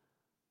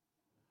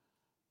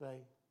I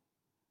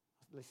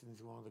was listening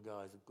to one of the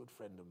guys, a good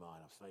friend of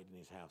mine. I've stayed in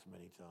his house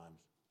many times.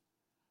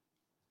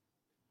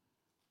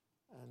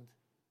 And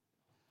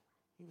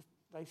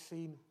they've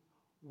seen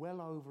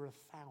well over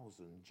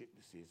 1,000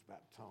 gypsies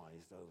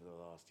baptised over the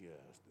last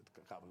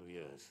a couple of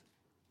years.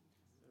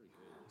 Very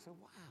good. I said,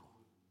 wow.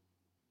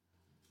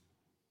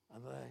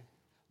 And they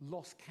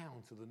lost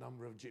count of the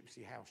number of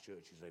gypsy house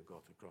churches they've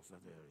got across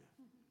that area.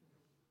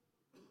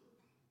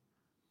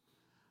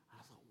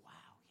 I thought,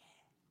 wow,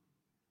 yeah.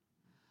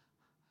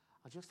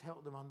 I just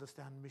helped them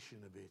understand mission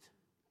a bit.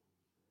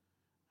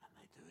 And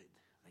they do it.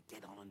 They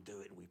get on and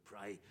do it, and we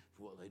pray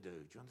for what they do.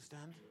 Do you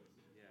understand? Yeah.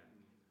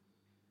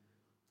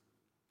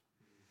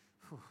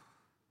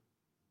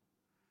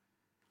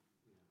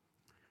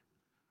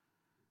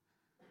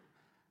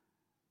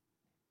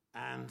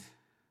 And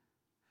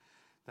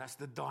that's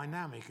the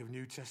dynamic of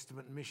New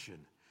Testament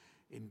mission.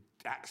 In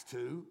Acts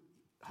 2,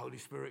 Holy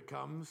Spirit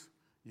comes,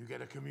 you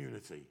get a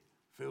community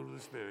filled with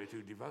the Spirit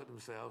who devote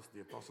themselves to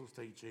the apostles'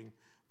 teaching,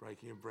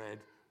 breaking of bread,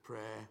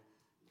 prayer,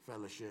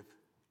 fellowship.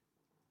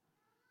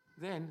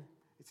 Then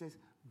it says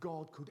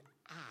God could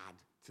add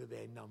to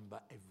their number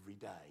every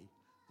day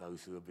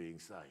those who are being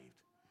saved.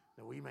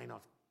 Now, we may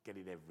not get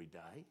it every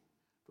day,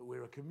 but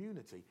we're a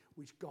community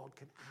which God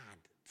can add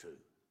to.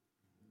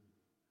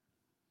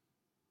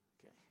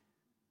 Okay.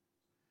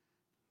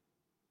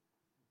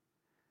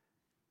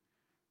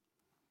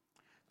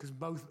 Because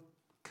both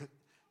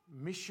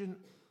mission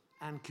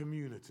and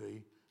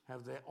community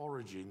have their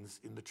origins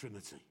in the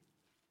Trinity.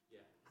 Yeah.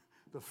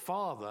 The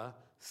Father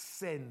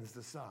sends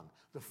the Son.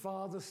 The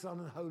Father, Son,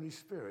 and Holy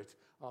Spirit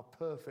are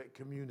perfect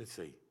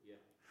community. Yeah.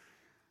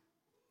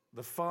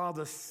 The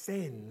Father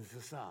sends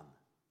the Son.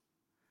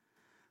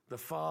 The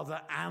Father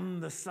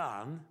and the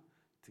Son,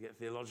 to get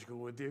theological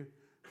with you,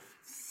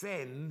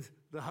 send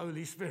the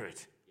Holy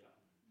Spirit. Yeah.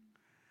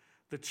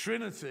 The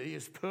Trinity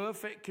is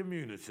perfect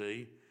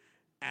community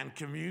and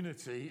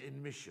community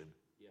in mission.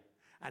 Yeah.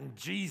 And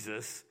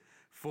Jesus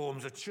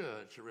forms a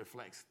church that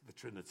reflects the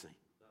Trinity.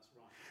 That's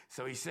right.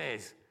 So he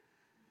says,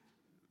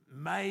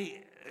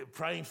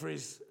 praying for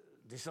his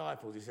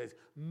disciples, he says,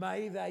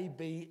 may they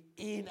be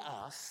in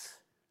us,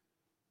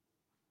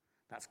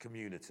 that's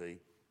community,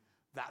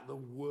 that the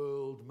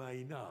world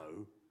may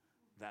know,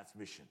 that's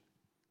mission.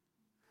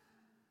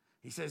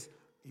 He says,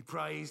 he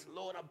prays,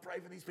 Lord, I pray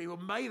for these people,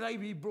 may they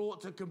be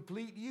brought to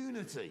complete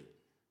unity.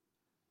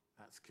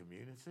 That's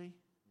community.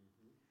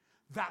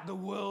 Mm-hmm. That the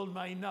world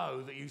may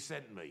know that you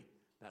sent me,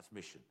 that's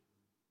mission.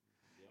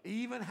 Yep.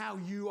 Even how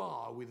you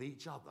are with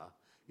each other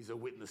is a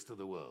witness to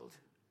the world.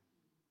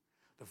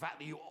 The fact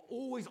that you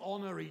always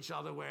honour each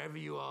other wherever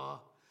you are,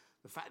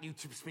 the fact that you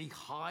speak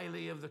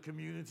highly of the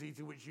community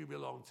to which you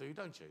belong to,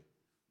 don't you?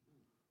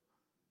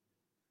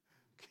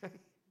 Okay?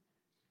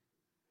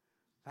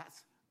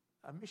 That's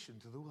a mission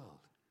to the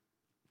world.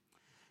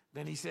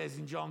 Then he says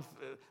in John,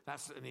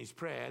 that's in his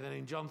prayer, then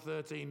in John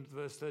 13,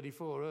 verse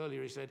 34,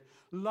 earlier he said,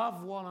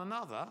 love one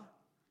another,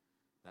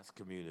 that's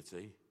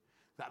community,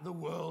 that the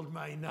world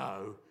may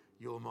know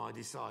you're my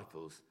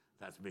disciples,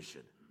 that's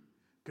mission.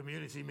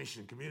 Community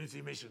mission,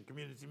 community mission,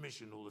 community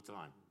mission all the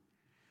time.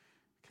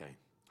 Okay.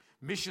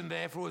 Mission,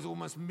 therefore, is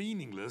almost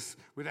meaningless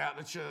without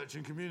the church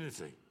and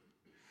community.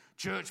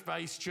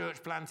 Church-based,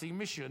 church-planting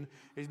mission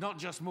is not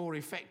just more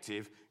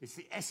effective, it's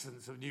the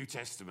essence of New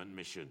Testament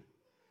mission.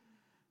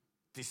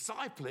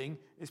 discipling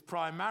is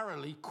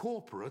primarily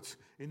corporate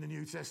in the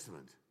New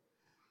Testament.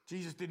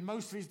 Jesus did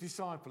most of his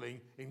discipling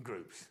in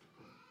groups,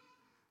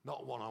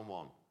 not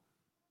one-on-one.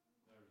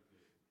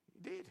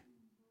 He did.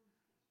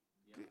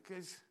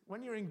 Because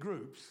when you're in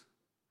groups,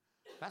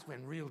 that's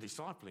when real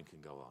discipling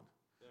can go on.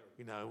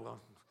 You know,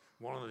 well,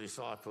 one of the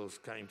disciples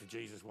came to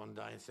Jesus one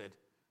day and said,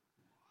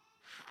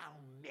 "How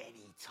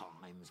many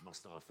times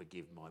must I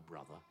forgive my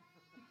brother?"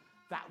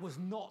 That was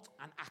not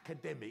an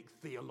academic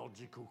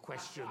theological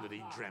question that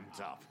he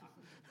dreamt up.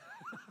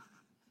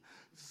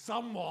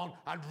 Someone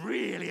had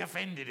really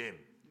offended him.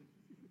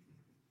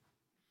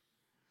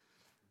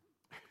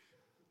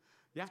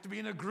 You have to be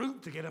in a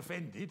group to get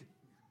offended.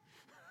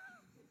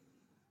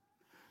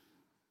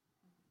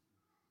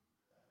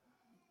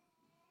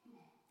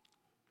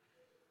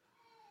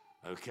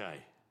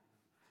 Okay.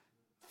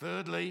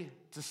 Thirdly,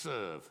 to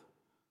serve.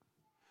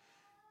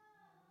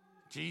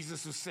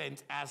 Jesus was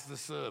sent as the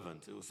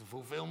servant. It was the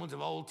fulfillment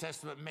of Old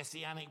Testament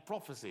messianic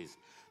prophecies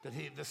that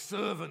the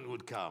servant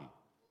would come.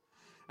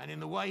 And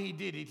in the way he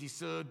did it, he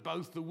served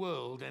both the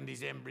world and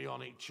his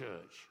embryonic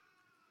church.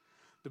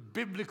 The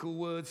biblical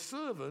word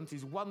servant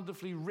is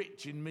wonderfully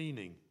rich in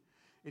meaning.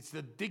 It's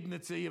the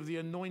dignity of the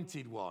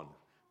anointed one.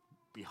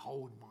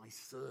 Behold my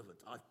servant,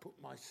 I've put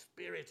my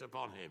spirit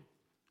upon him.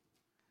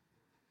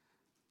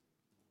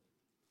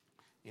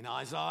 In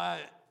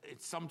Isaiah,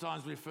 it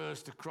sometimes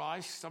refers to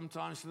Christ,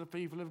 sometimes to the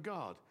people of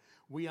God.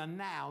 We are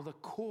now the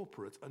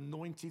corporate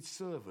anointed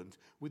servant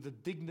with the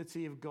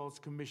dignity of God's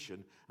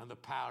commission and the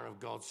power of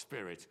God's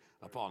Spirit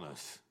upon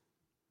us.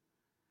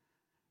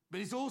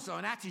 But it's also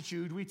an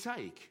attitude we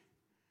take.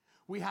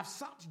 We have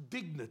such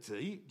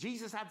dignity.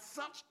 Jesus had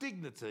such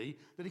dignity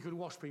that he could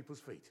wash people's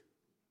feet.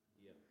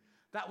 Yeah.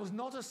 That was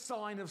not a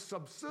sign of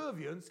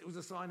subservience, it was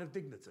a sign of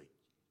dignity.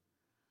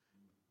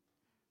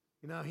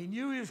 You know, he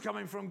knew he was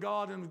coming from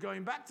God and was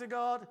going back to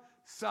God,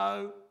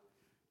 so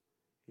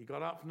he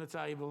got up from the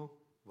table,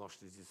 washed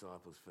his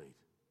disciples' feet.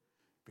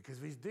 Because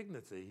of his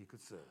dignity, he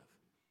could serve.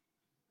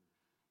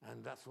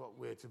 And that's what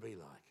we're to be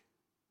like.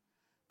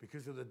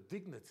 Because of the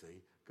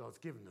dignity God's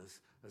given us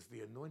as the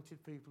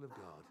anointed people of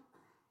God,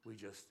 we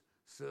just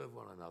serve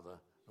one another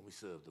and we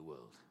serve the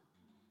world.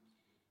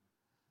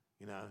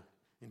 You know,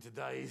 in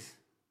today's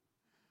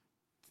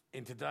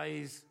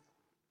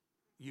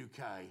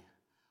UK,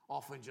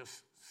 often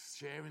just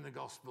sharing the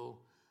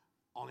gospel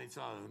on its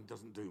own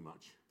doesn't do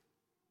much.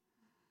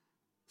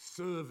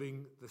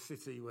 Serving the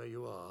city where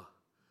you are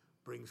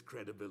brings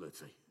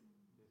credibility.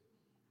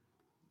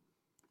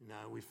 You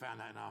know, we found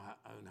that in our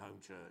own home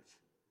church.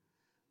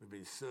 We've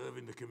been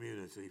serving the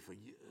community for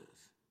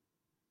years.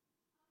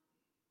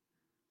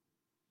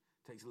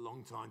 It takes a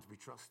long time to be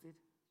trusted.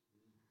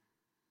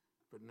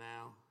 But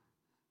now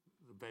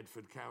the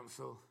Bedford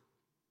Council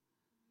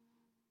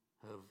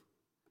have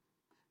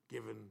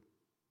given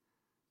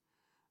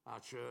our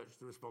church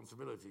the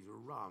responsibility to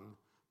run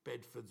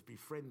Bedford's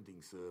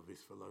befriending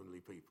service for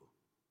lonely people.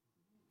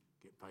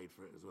 Get paid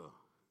for it as well.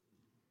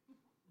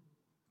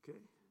 Okay?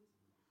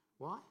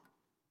 Why?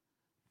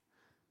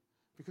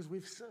 Because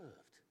we've served.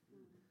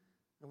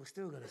 And we're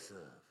still going to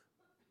serve.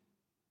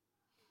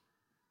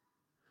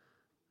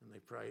 And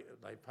they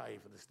pay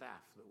for the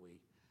staff that we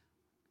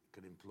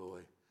can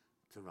employ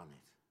to run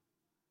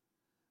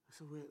it.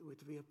 So we're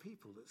to be a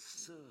people that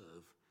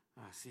serve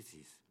our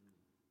cities.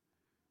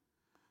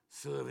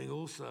 Serving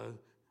also,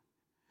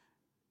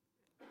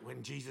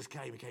 when Jesus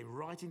came, he came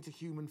right into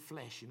human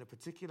flesh in a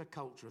particular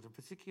culture at a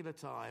particular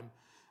time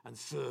and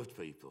served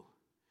people.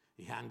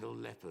 He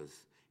handled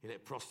lepers. He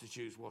let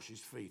prostitutes wash his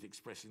feet,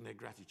 expressing their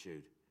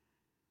gratitude.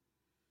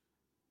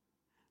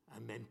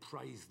 And then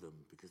praised them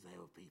because they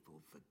were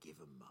people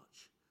forgiven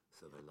much,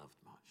 so they loved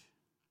much.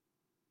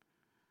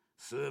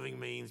 Serving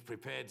means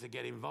prepared to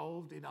get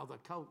involved in other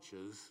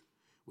cultures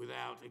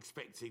without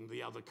expecting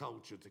the other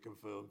culture to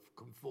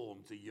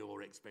conform to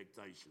your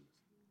expectations.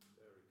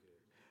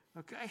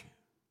 Very good. Okay?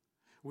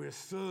 We're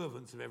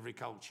servants of every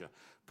culture.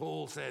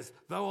 Paul says,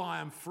 though I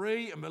am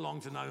free and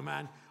belong to no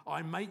man,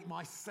 I make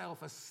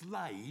myself a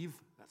slave,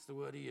 that's the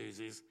word he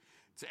uses,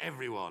 to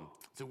everyone,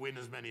 to win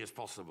as many as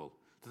possible.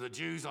 To the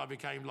Jews, I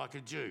became like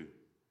a Jew.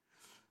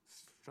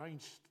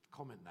 Strange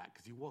comment that,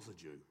 because he was a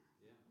Jew.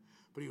 Yeah.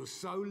 But he was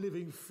so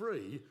living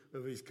free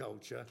of his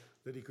culture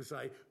that he could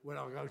say, when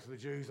I go to the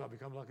Jews, I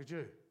become like a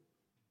Jew.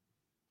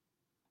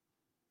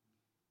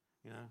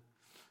 You know,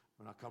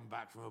 when I come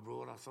back from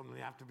abroad, I suddenly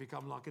have to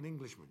become like an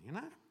Englishman, you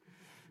know?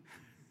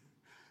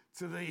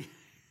 To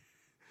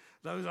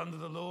those under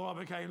the law, I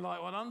became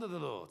like one under the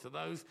law.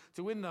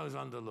 To win those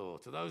under law.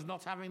 To those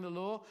not having the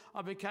law,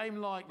 I became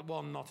like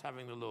one not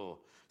having the law.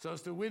 So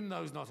as to win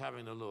those not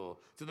having the law.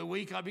 To the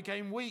weak, I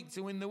became weak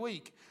to win the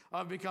weak.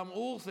 I've become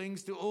all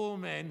things to all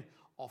men,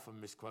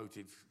 often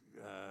misquoted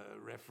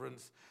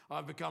reference.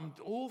 I've become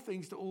all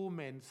things to all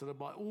men, so that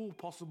by all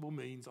possible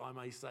means I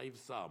may save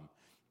some.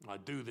 I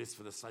do this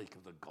for the sake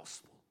of the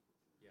gospel.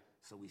 Yeah.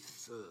 So we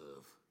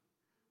serve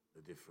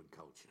the different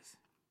cultures.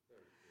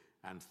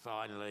 And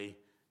finally,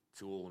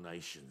 to all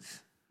nations.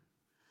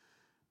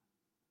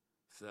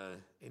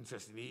 It's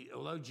interesting.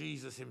 Although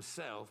Jesus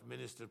himself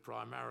ministered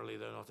primarily,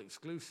 though not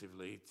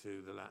exclusively,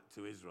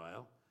 to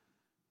Israel,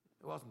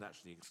 it wasn't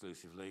actually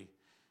exclusively.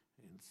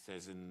 It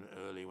says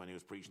early when he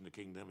was preaching the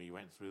kingdom, he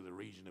went through the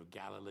region of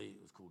Galilee.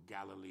 It was called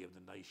Galilee of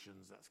the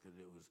nations. That's because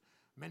it was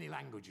many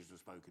languages were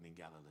spoken in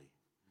Galilee.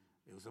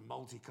 It was a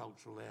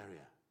multicultural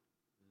area.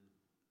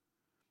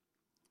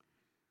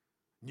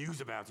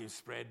 News about him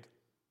spread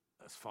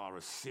as far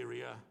as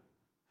Syria,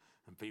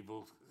 and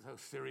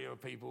Syria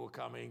people were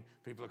coming,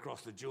 people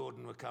across the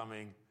Jordan were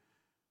coming,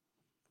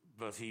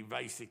 but he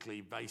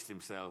basically based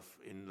himself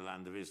in the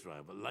land of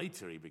Israel. But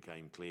later he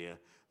became clear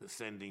that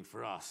sending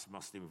for us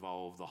must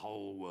involve the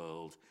whole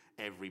world,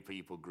 every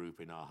people group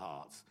in our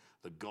hearts.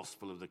 The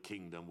gospel of the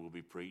kingdom will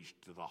be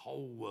preached to the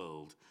whole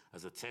world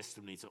as a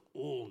testimony to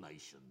all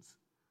nations.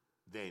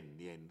 Then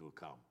the end will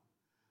come.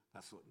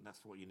 That's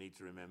what you need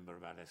to remember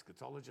about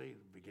eschatology,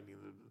 the beginning of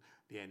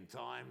the end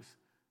times.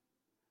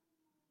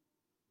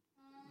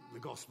 The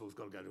gospel's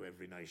got to go to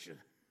every nation.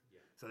 Yeah.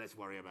 So let's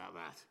worry about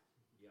that.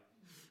 Yeah.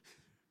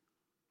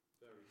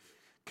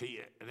 Very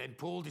good. And then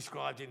Paul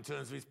described it in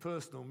terms of his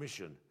personal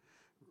mission.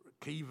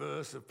 Key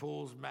verse of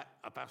Paul's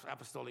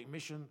apostolic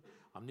mission.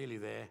 I'm nearly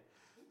there.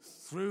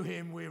 Through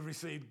him we have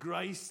received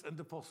grace and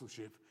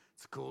apostleship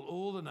to call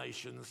all the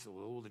nations,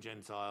 or all the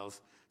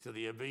Gentiles, to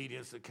the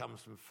obedience that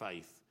comes from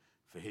faith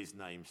for his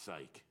name's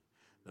sake.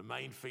 The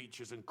main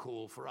features and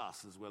call for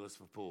us as well as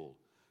for Paul,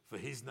 for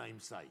his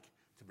name's sake,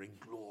 to bring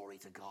glory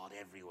to God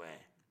everywhere.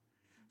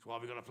 That's why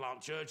we've got to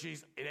plant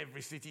churches in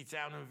every city,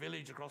 town and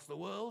village across the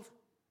world.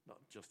 Not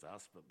just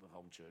us, but the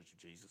whole church of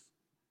Jesus.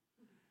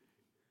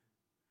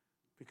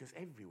 Because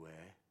everywhere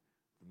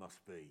there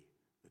must be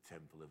the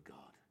temple of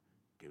God,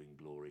 giving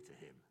glory to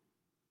him.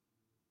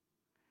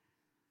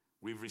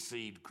 We've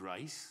received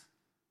grace.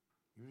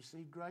 You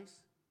received grace?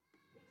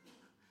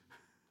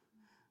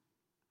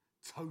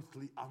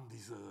 Totally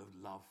undeserved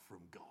love from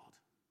God.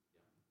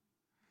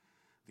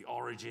 The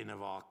origin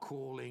of our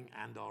calling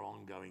and our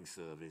ongoing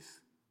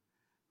service.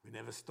 We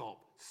never stop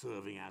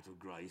serving out of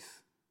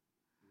grace.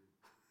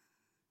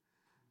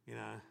 You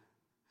know,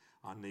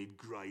 I need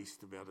grace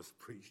to be able to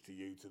preach to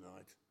you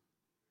tonight.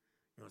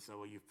 You might say,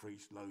 well, you've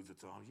preached loads of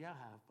times. Yeah,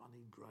 I have. I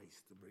need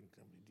grace to bring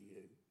something to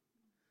you.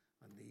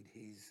 I need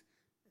his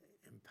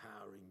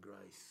empowering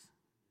grace,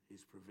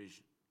 his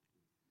provision.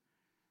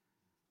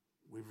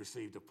 We've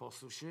received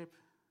apostleship.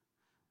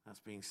 That's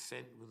being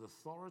sent with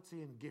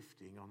authority and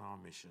gifting on our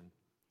mission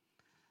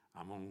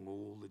among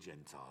all the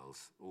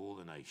Gentiles, all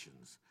the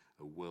nations,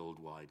 a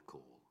worldwide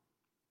call.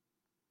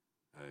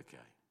 Okay.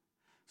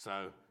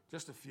 So,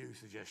 just a few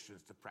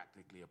suggestions to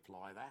practically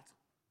apply that.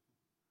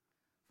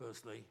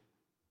 Firstly,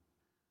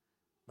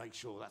 make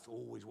sure that's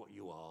always what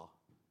you are,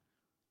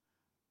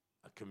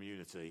 a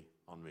community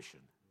on mission.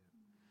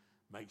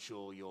 Yeah. Make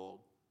sure your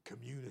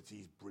community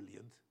is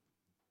brilliant,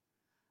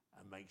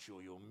 and make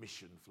sure your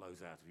mission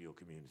flows out of your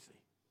community.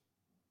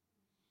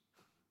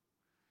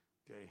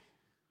 Okay.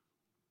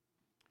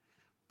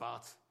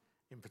 But,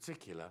 in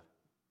particular,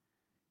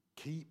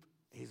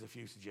 here's a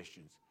few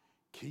suggestions.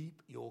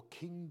 Keep your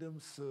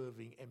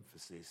kingdom-serving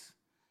emphasis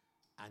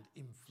and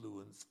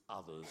influence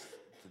others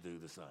to do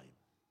the same.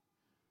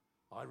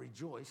 I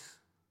rejoice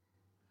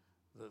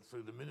that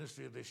through the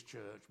ministry of this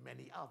church,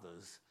 many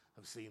others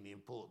have seen the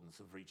importance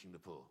of reaching the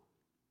poor.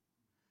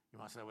 You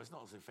might say, well, it's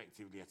not as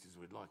effective yet as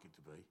we'd like it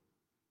to be.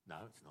 No,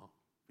 it's not.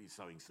 It's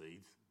sowing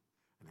seeds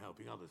and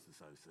helping others to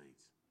sow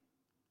seeds.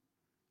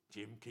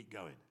 Jim, keep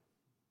going.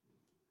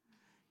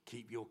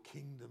 Keep your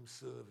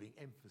kingdom-serving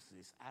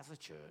emphasis as a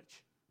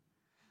church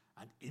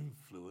and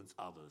influence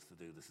others to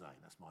do the same.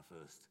 That's my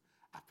first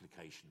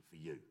application for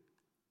you.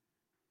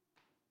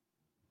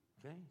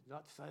 Okay, would you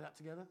like to say that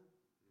together?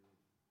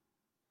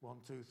 1,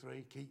 2,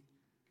 3,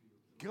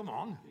 come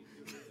on.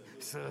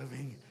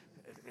 Serving,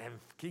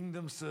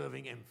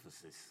 kingdom-serving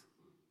emphasis.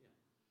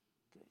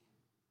 Okay.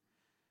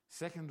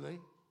 Secondly,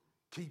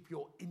 keep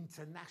your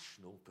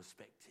international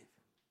perspective.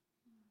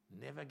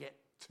 Never get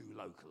too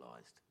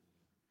localized.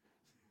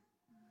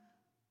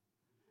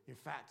 In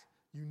fact,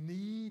 you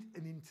need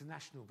an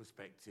international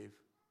perspective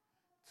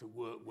to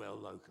work well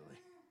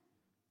locally.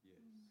 Yes.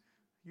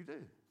 You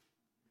do.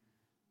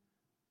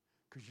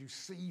 Because you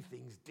see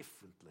things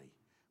differently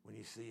when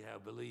you see how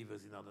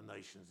believers in other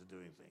nations are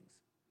doing things.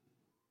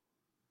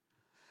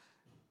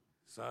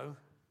 So,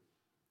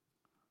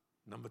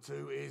 number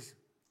 2 is,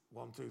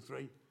 1, 2,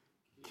 3,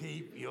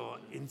 keep your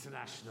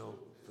international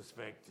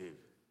perspective.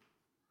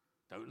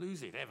 Don't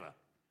lose it, ever.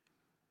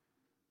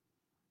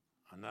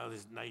 I know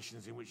there's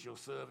nations in which you're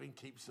serving,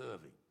 keep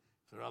serving.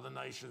 If there are other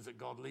nations that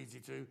God leads you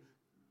to,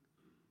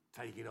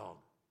 take it on.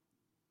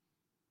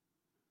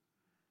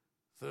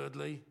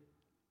 Thirdly,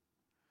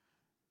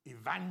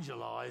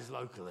 evangelize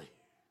locally.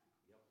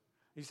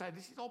 You say,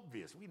 this is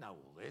obvious, we know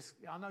all this.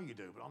 Yeah, I know you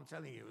do, but I'm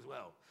telling you as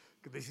well.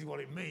 Because this is what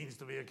it means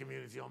to be a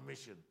community on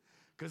mission.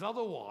 Because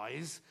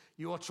otherwise,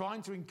 you are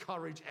trying to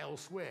encourage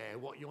elsewhere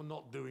what you're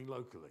not doing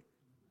locally.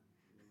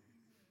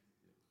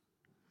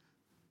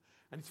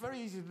 And it's very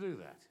easy to do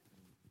that.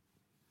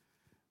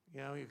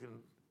 You know, you can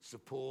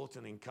support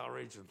and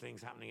encourage and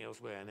things happening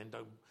elsewhere, and then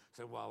don't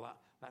say, well,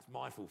 that's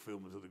my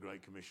fulfillment of the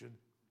Great Commission.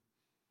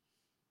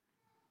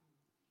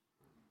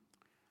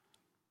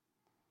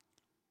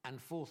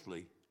 And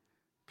fourthly,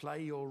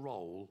 play your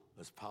role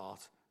as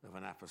part of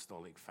an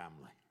apostolic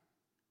family.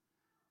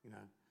 You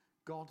know,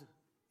 God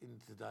in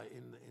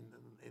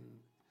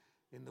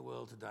the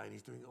world today, and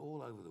he's doing it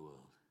all over the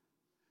world,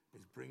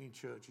 is bringing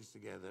churches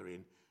together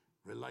in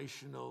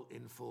relational,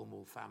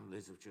 informal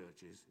families of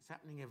churches. It's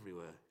happening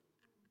everywhere.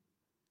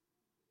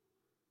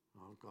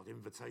 I've got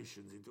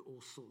invitations into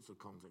all sorts of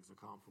contexts.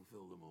 I can't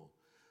fulfill them all.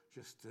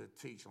 Just to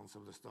teach on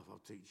some of the stuff I'm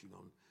teaching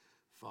on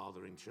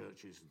fathering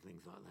churches and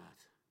things like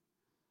that.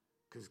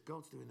 Because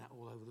God's doing that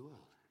all over the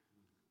world.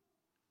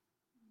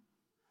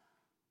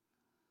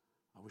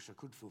 I wish I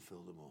could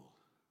fulfill them all.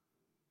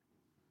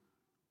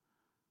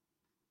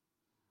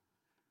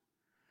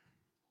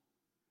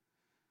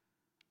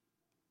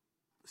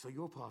 So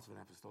you're part of an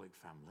apostolic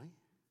family.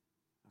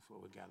 That's why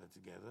we're gathered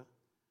together.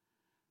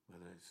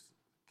 Whether it's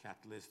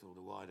Catalyst or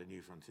the wider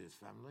New Frontiers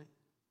family.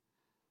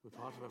 We're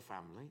part of a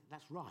family.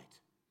 That's right.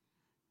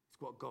 It's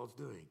what God's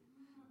doing.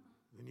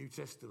 The New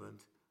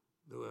Testament,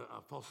 there were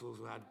apostles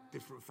who had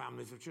different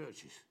families of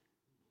churches.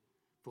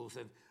 Paul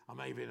said, I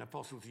may be an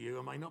apostle to you,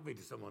 I may not be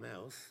to someone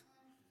else,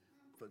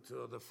 but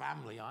to the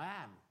family I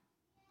am.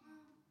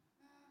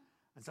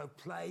 And so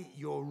play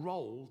your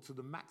role to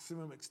the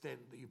maximum extent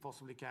that you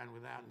possibly can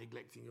without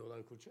neglecting your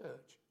local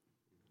church.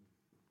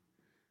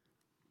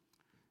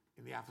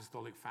 In the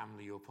apostolic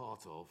family you're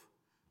part of,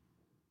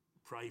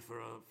 pray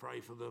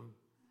for them,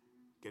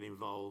 get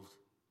involved.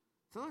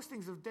 So those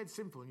things are dead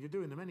simple, and you're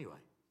doing them anyway.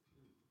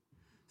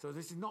 So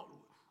this is not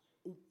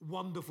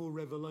wonderful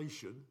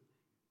revelation,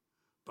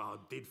 but I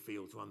did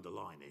feel to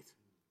underline it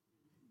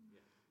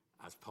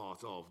as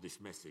part of this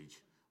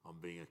message on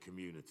being a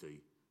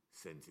community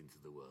sent into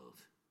the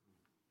world.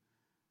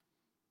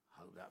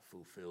 I hope that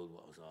fulfilled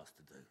what I was asked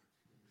to do.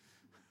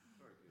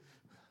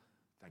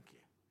 Thank you.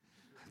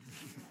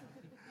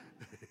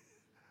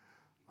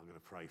 I'm going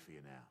to pray for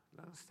you now.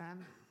 You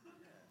understand?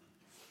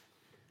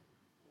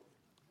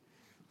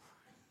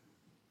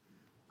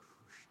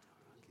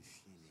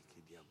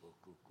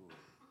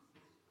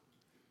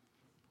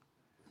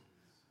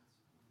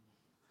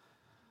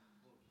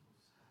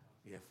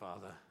 Yeah,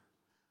 Father,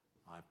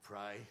 I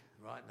pray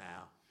right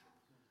now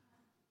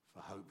for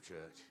Hope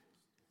Church.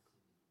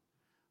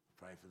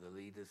 I pray for the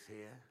leaders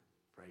here.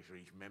 Pray for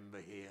each member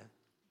here.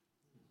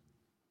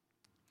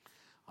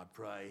 I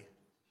pray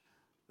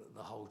that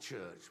the whole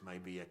church may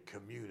be a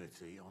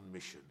community on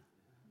mission.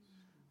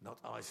 Not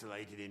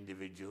isolated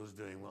individuals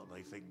doing what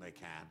they think they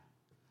can,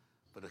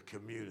 but a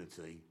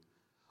community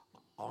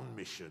on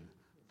mission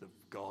that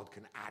God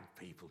can add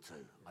people to.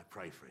 I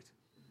pray for it.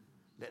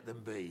 Let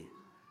them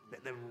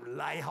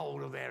lay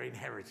hold of their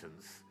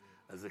inheritance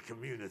as a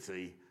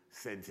community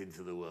sent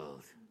into the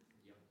world.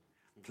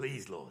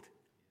 Please, Lord.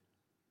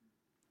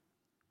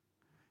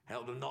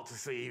 Help them not to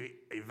see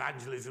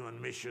evangelism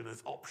and mission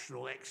as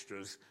optional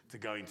extras to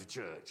going to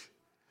church.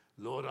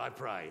 Lord, I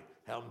pray,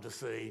 help them to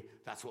see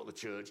that's what the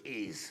church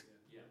is.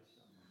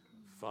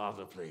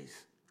 Father,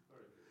 please.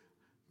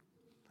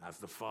 As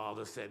the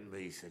Father sent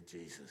me, said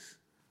Jesus,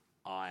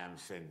 I am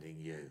sending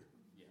you.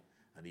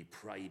 And he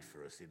prayed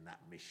for us in that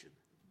mission.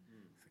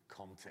 The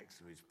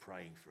context of his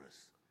praying for us.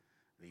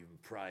 And even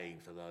praying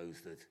for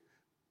those that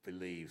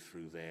believe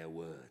through their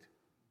word.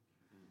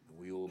 And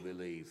we all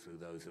believe through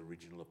those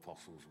original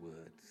apostles'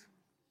 words.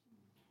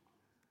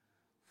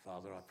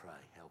 Father, I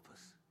pray, help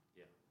us.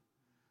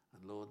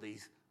 And Lord,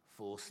 these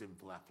 4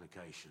 simple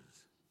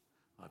applications,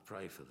 I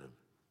pray for them.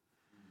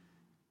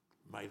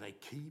 May they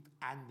keep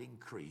and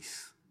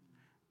increase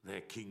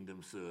their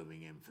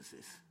kingdom-serving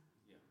emphasis.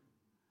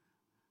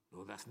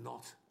 Lord, that's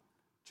not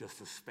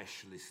just a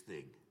specialist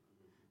thing.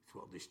 It's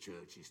what this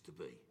church is to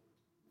be.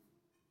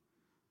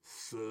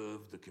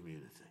 Serve the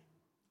community.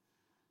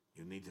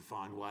 You need to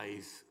find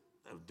ways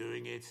of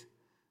doing it.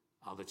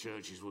 Other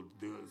churches will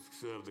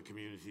serve the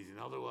communities in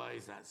other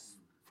ways. That's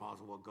part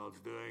of what God's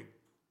doing.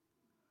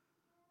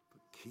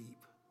 But keep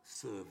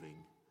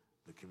serving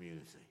the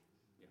community.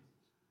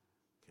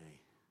 Okay.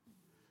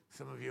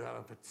 Some of you have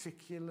a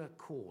particular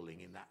calling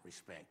in that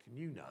respect, and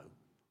you know.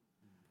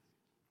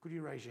 Could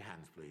you raise your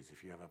hands, please,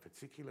 if you have a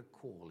particular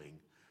calling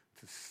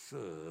to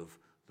serve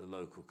the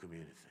local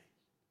community?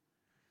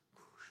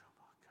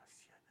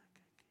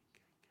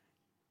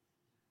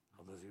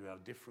 Others of you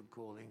have different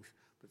callings,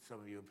 but some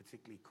of you are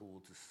particularly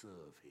called to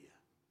serve here.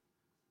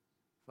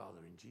 Father,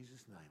 in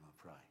Jesus' name I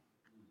pray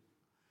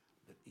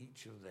that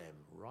each of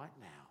them right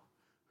now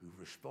who've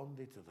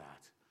responded to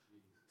that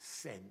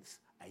sense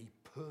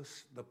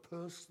the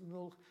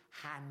personal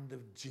hand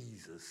of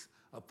Jesus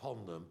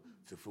upon them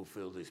to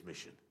fulfill this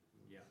mission.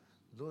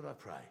 Lord, I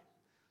pray,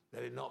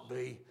 let it not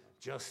be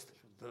just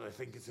that I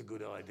think it's a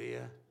good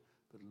idea,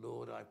 but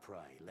Lord, I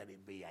pray, let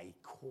it be a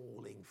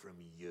calling from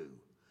you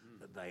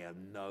that they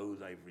know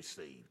they've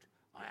received.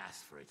 I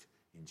ask for it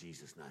in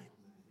Jesus' name.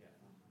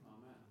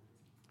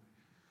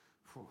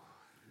 Amen.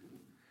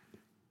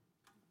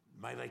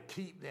 May they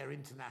keep their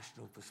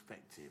international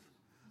perspective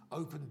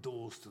Open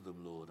doors to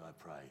them, Lord, I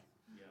pray.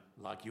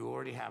 Like you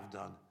already have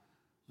done.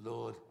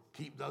 Lord,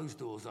 keep those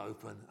doors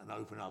open and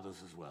open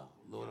others as well.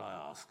 Lord, I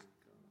ask.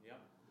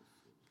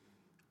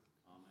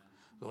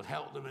 Lord,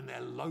 help them in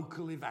their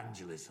local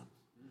evangelism.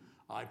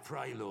 I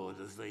pray, Lord,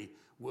 as the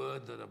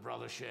word that a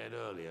brother shared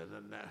earlier,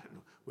 that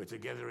we're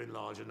together in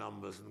larger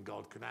numbers and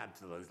God can add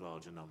to those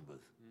larger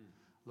numbers.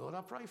 Lord,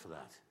 I pray for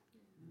that.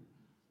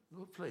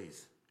 Lord,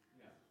 please.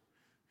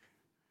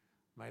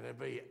 May there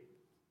be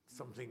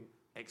something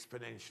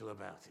exponential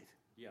about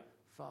it.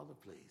 Father,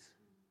 please.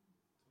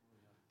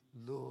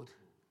 Lord,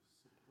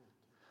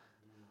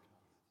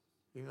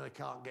 even though they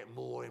can't get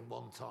more in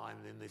one time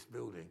in this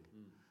building,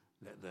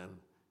 let them,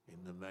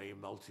 in the very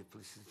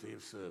multiplicity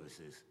of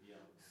services,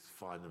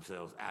 find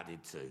themselves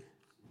added to.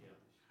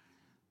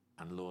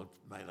 And Lord,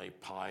 may they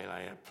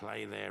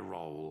play their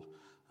role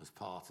as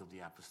part of the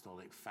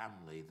apostolic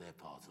family they're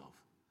part of.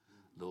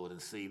 Lord,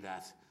 and see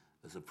that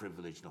as a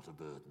privilege, not a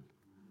burden.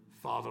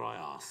 Father, I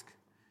ask,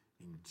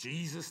 in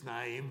Jesus'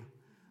 name,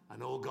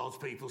 and all God's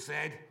people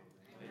said,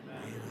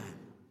 Amen. Amen.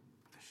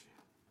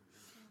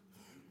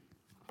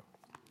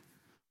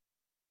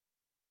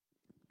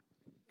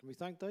 Can we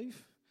thank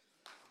Dave?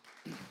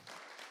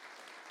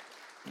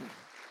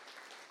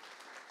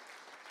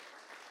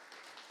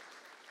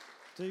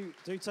 Do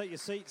take your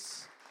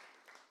seats.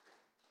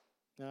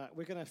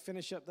 We're going to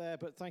finish up there,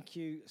 but thank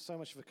you so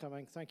much for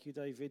coming. Thank you,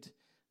 David.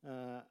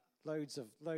 Loads of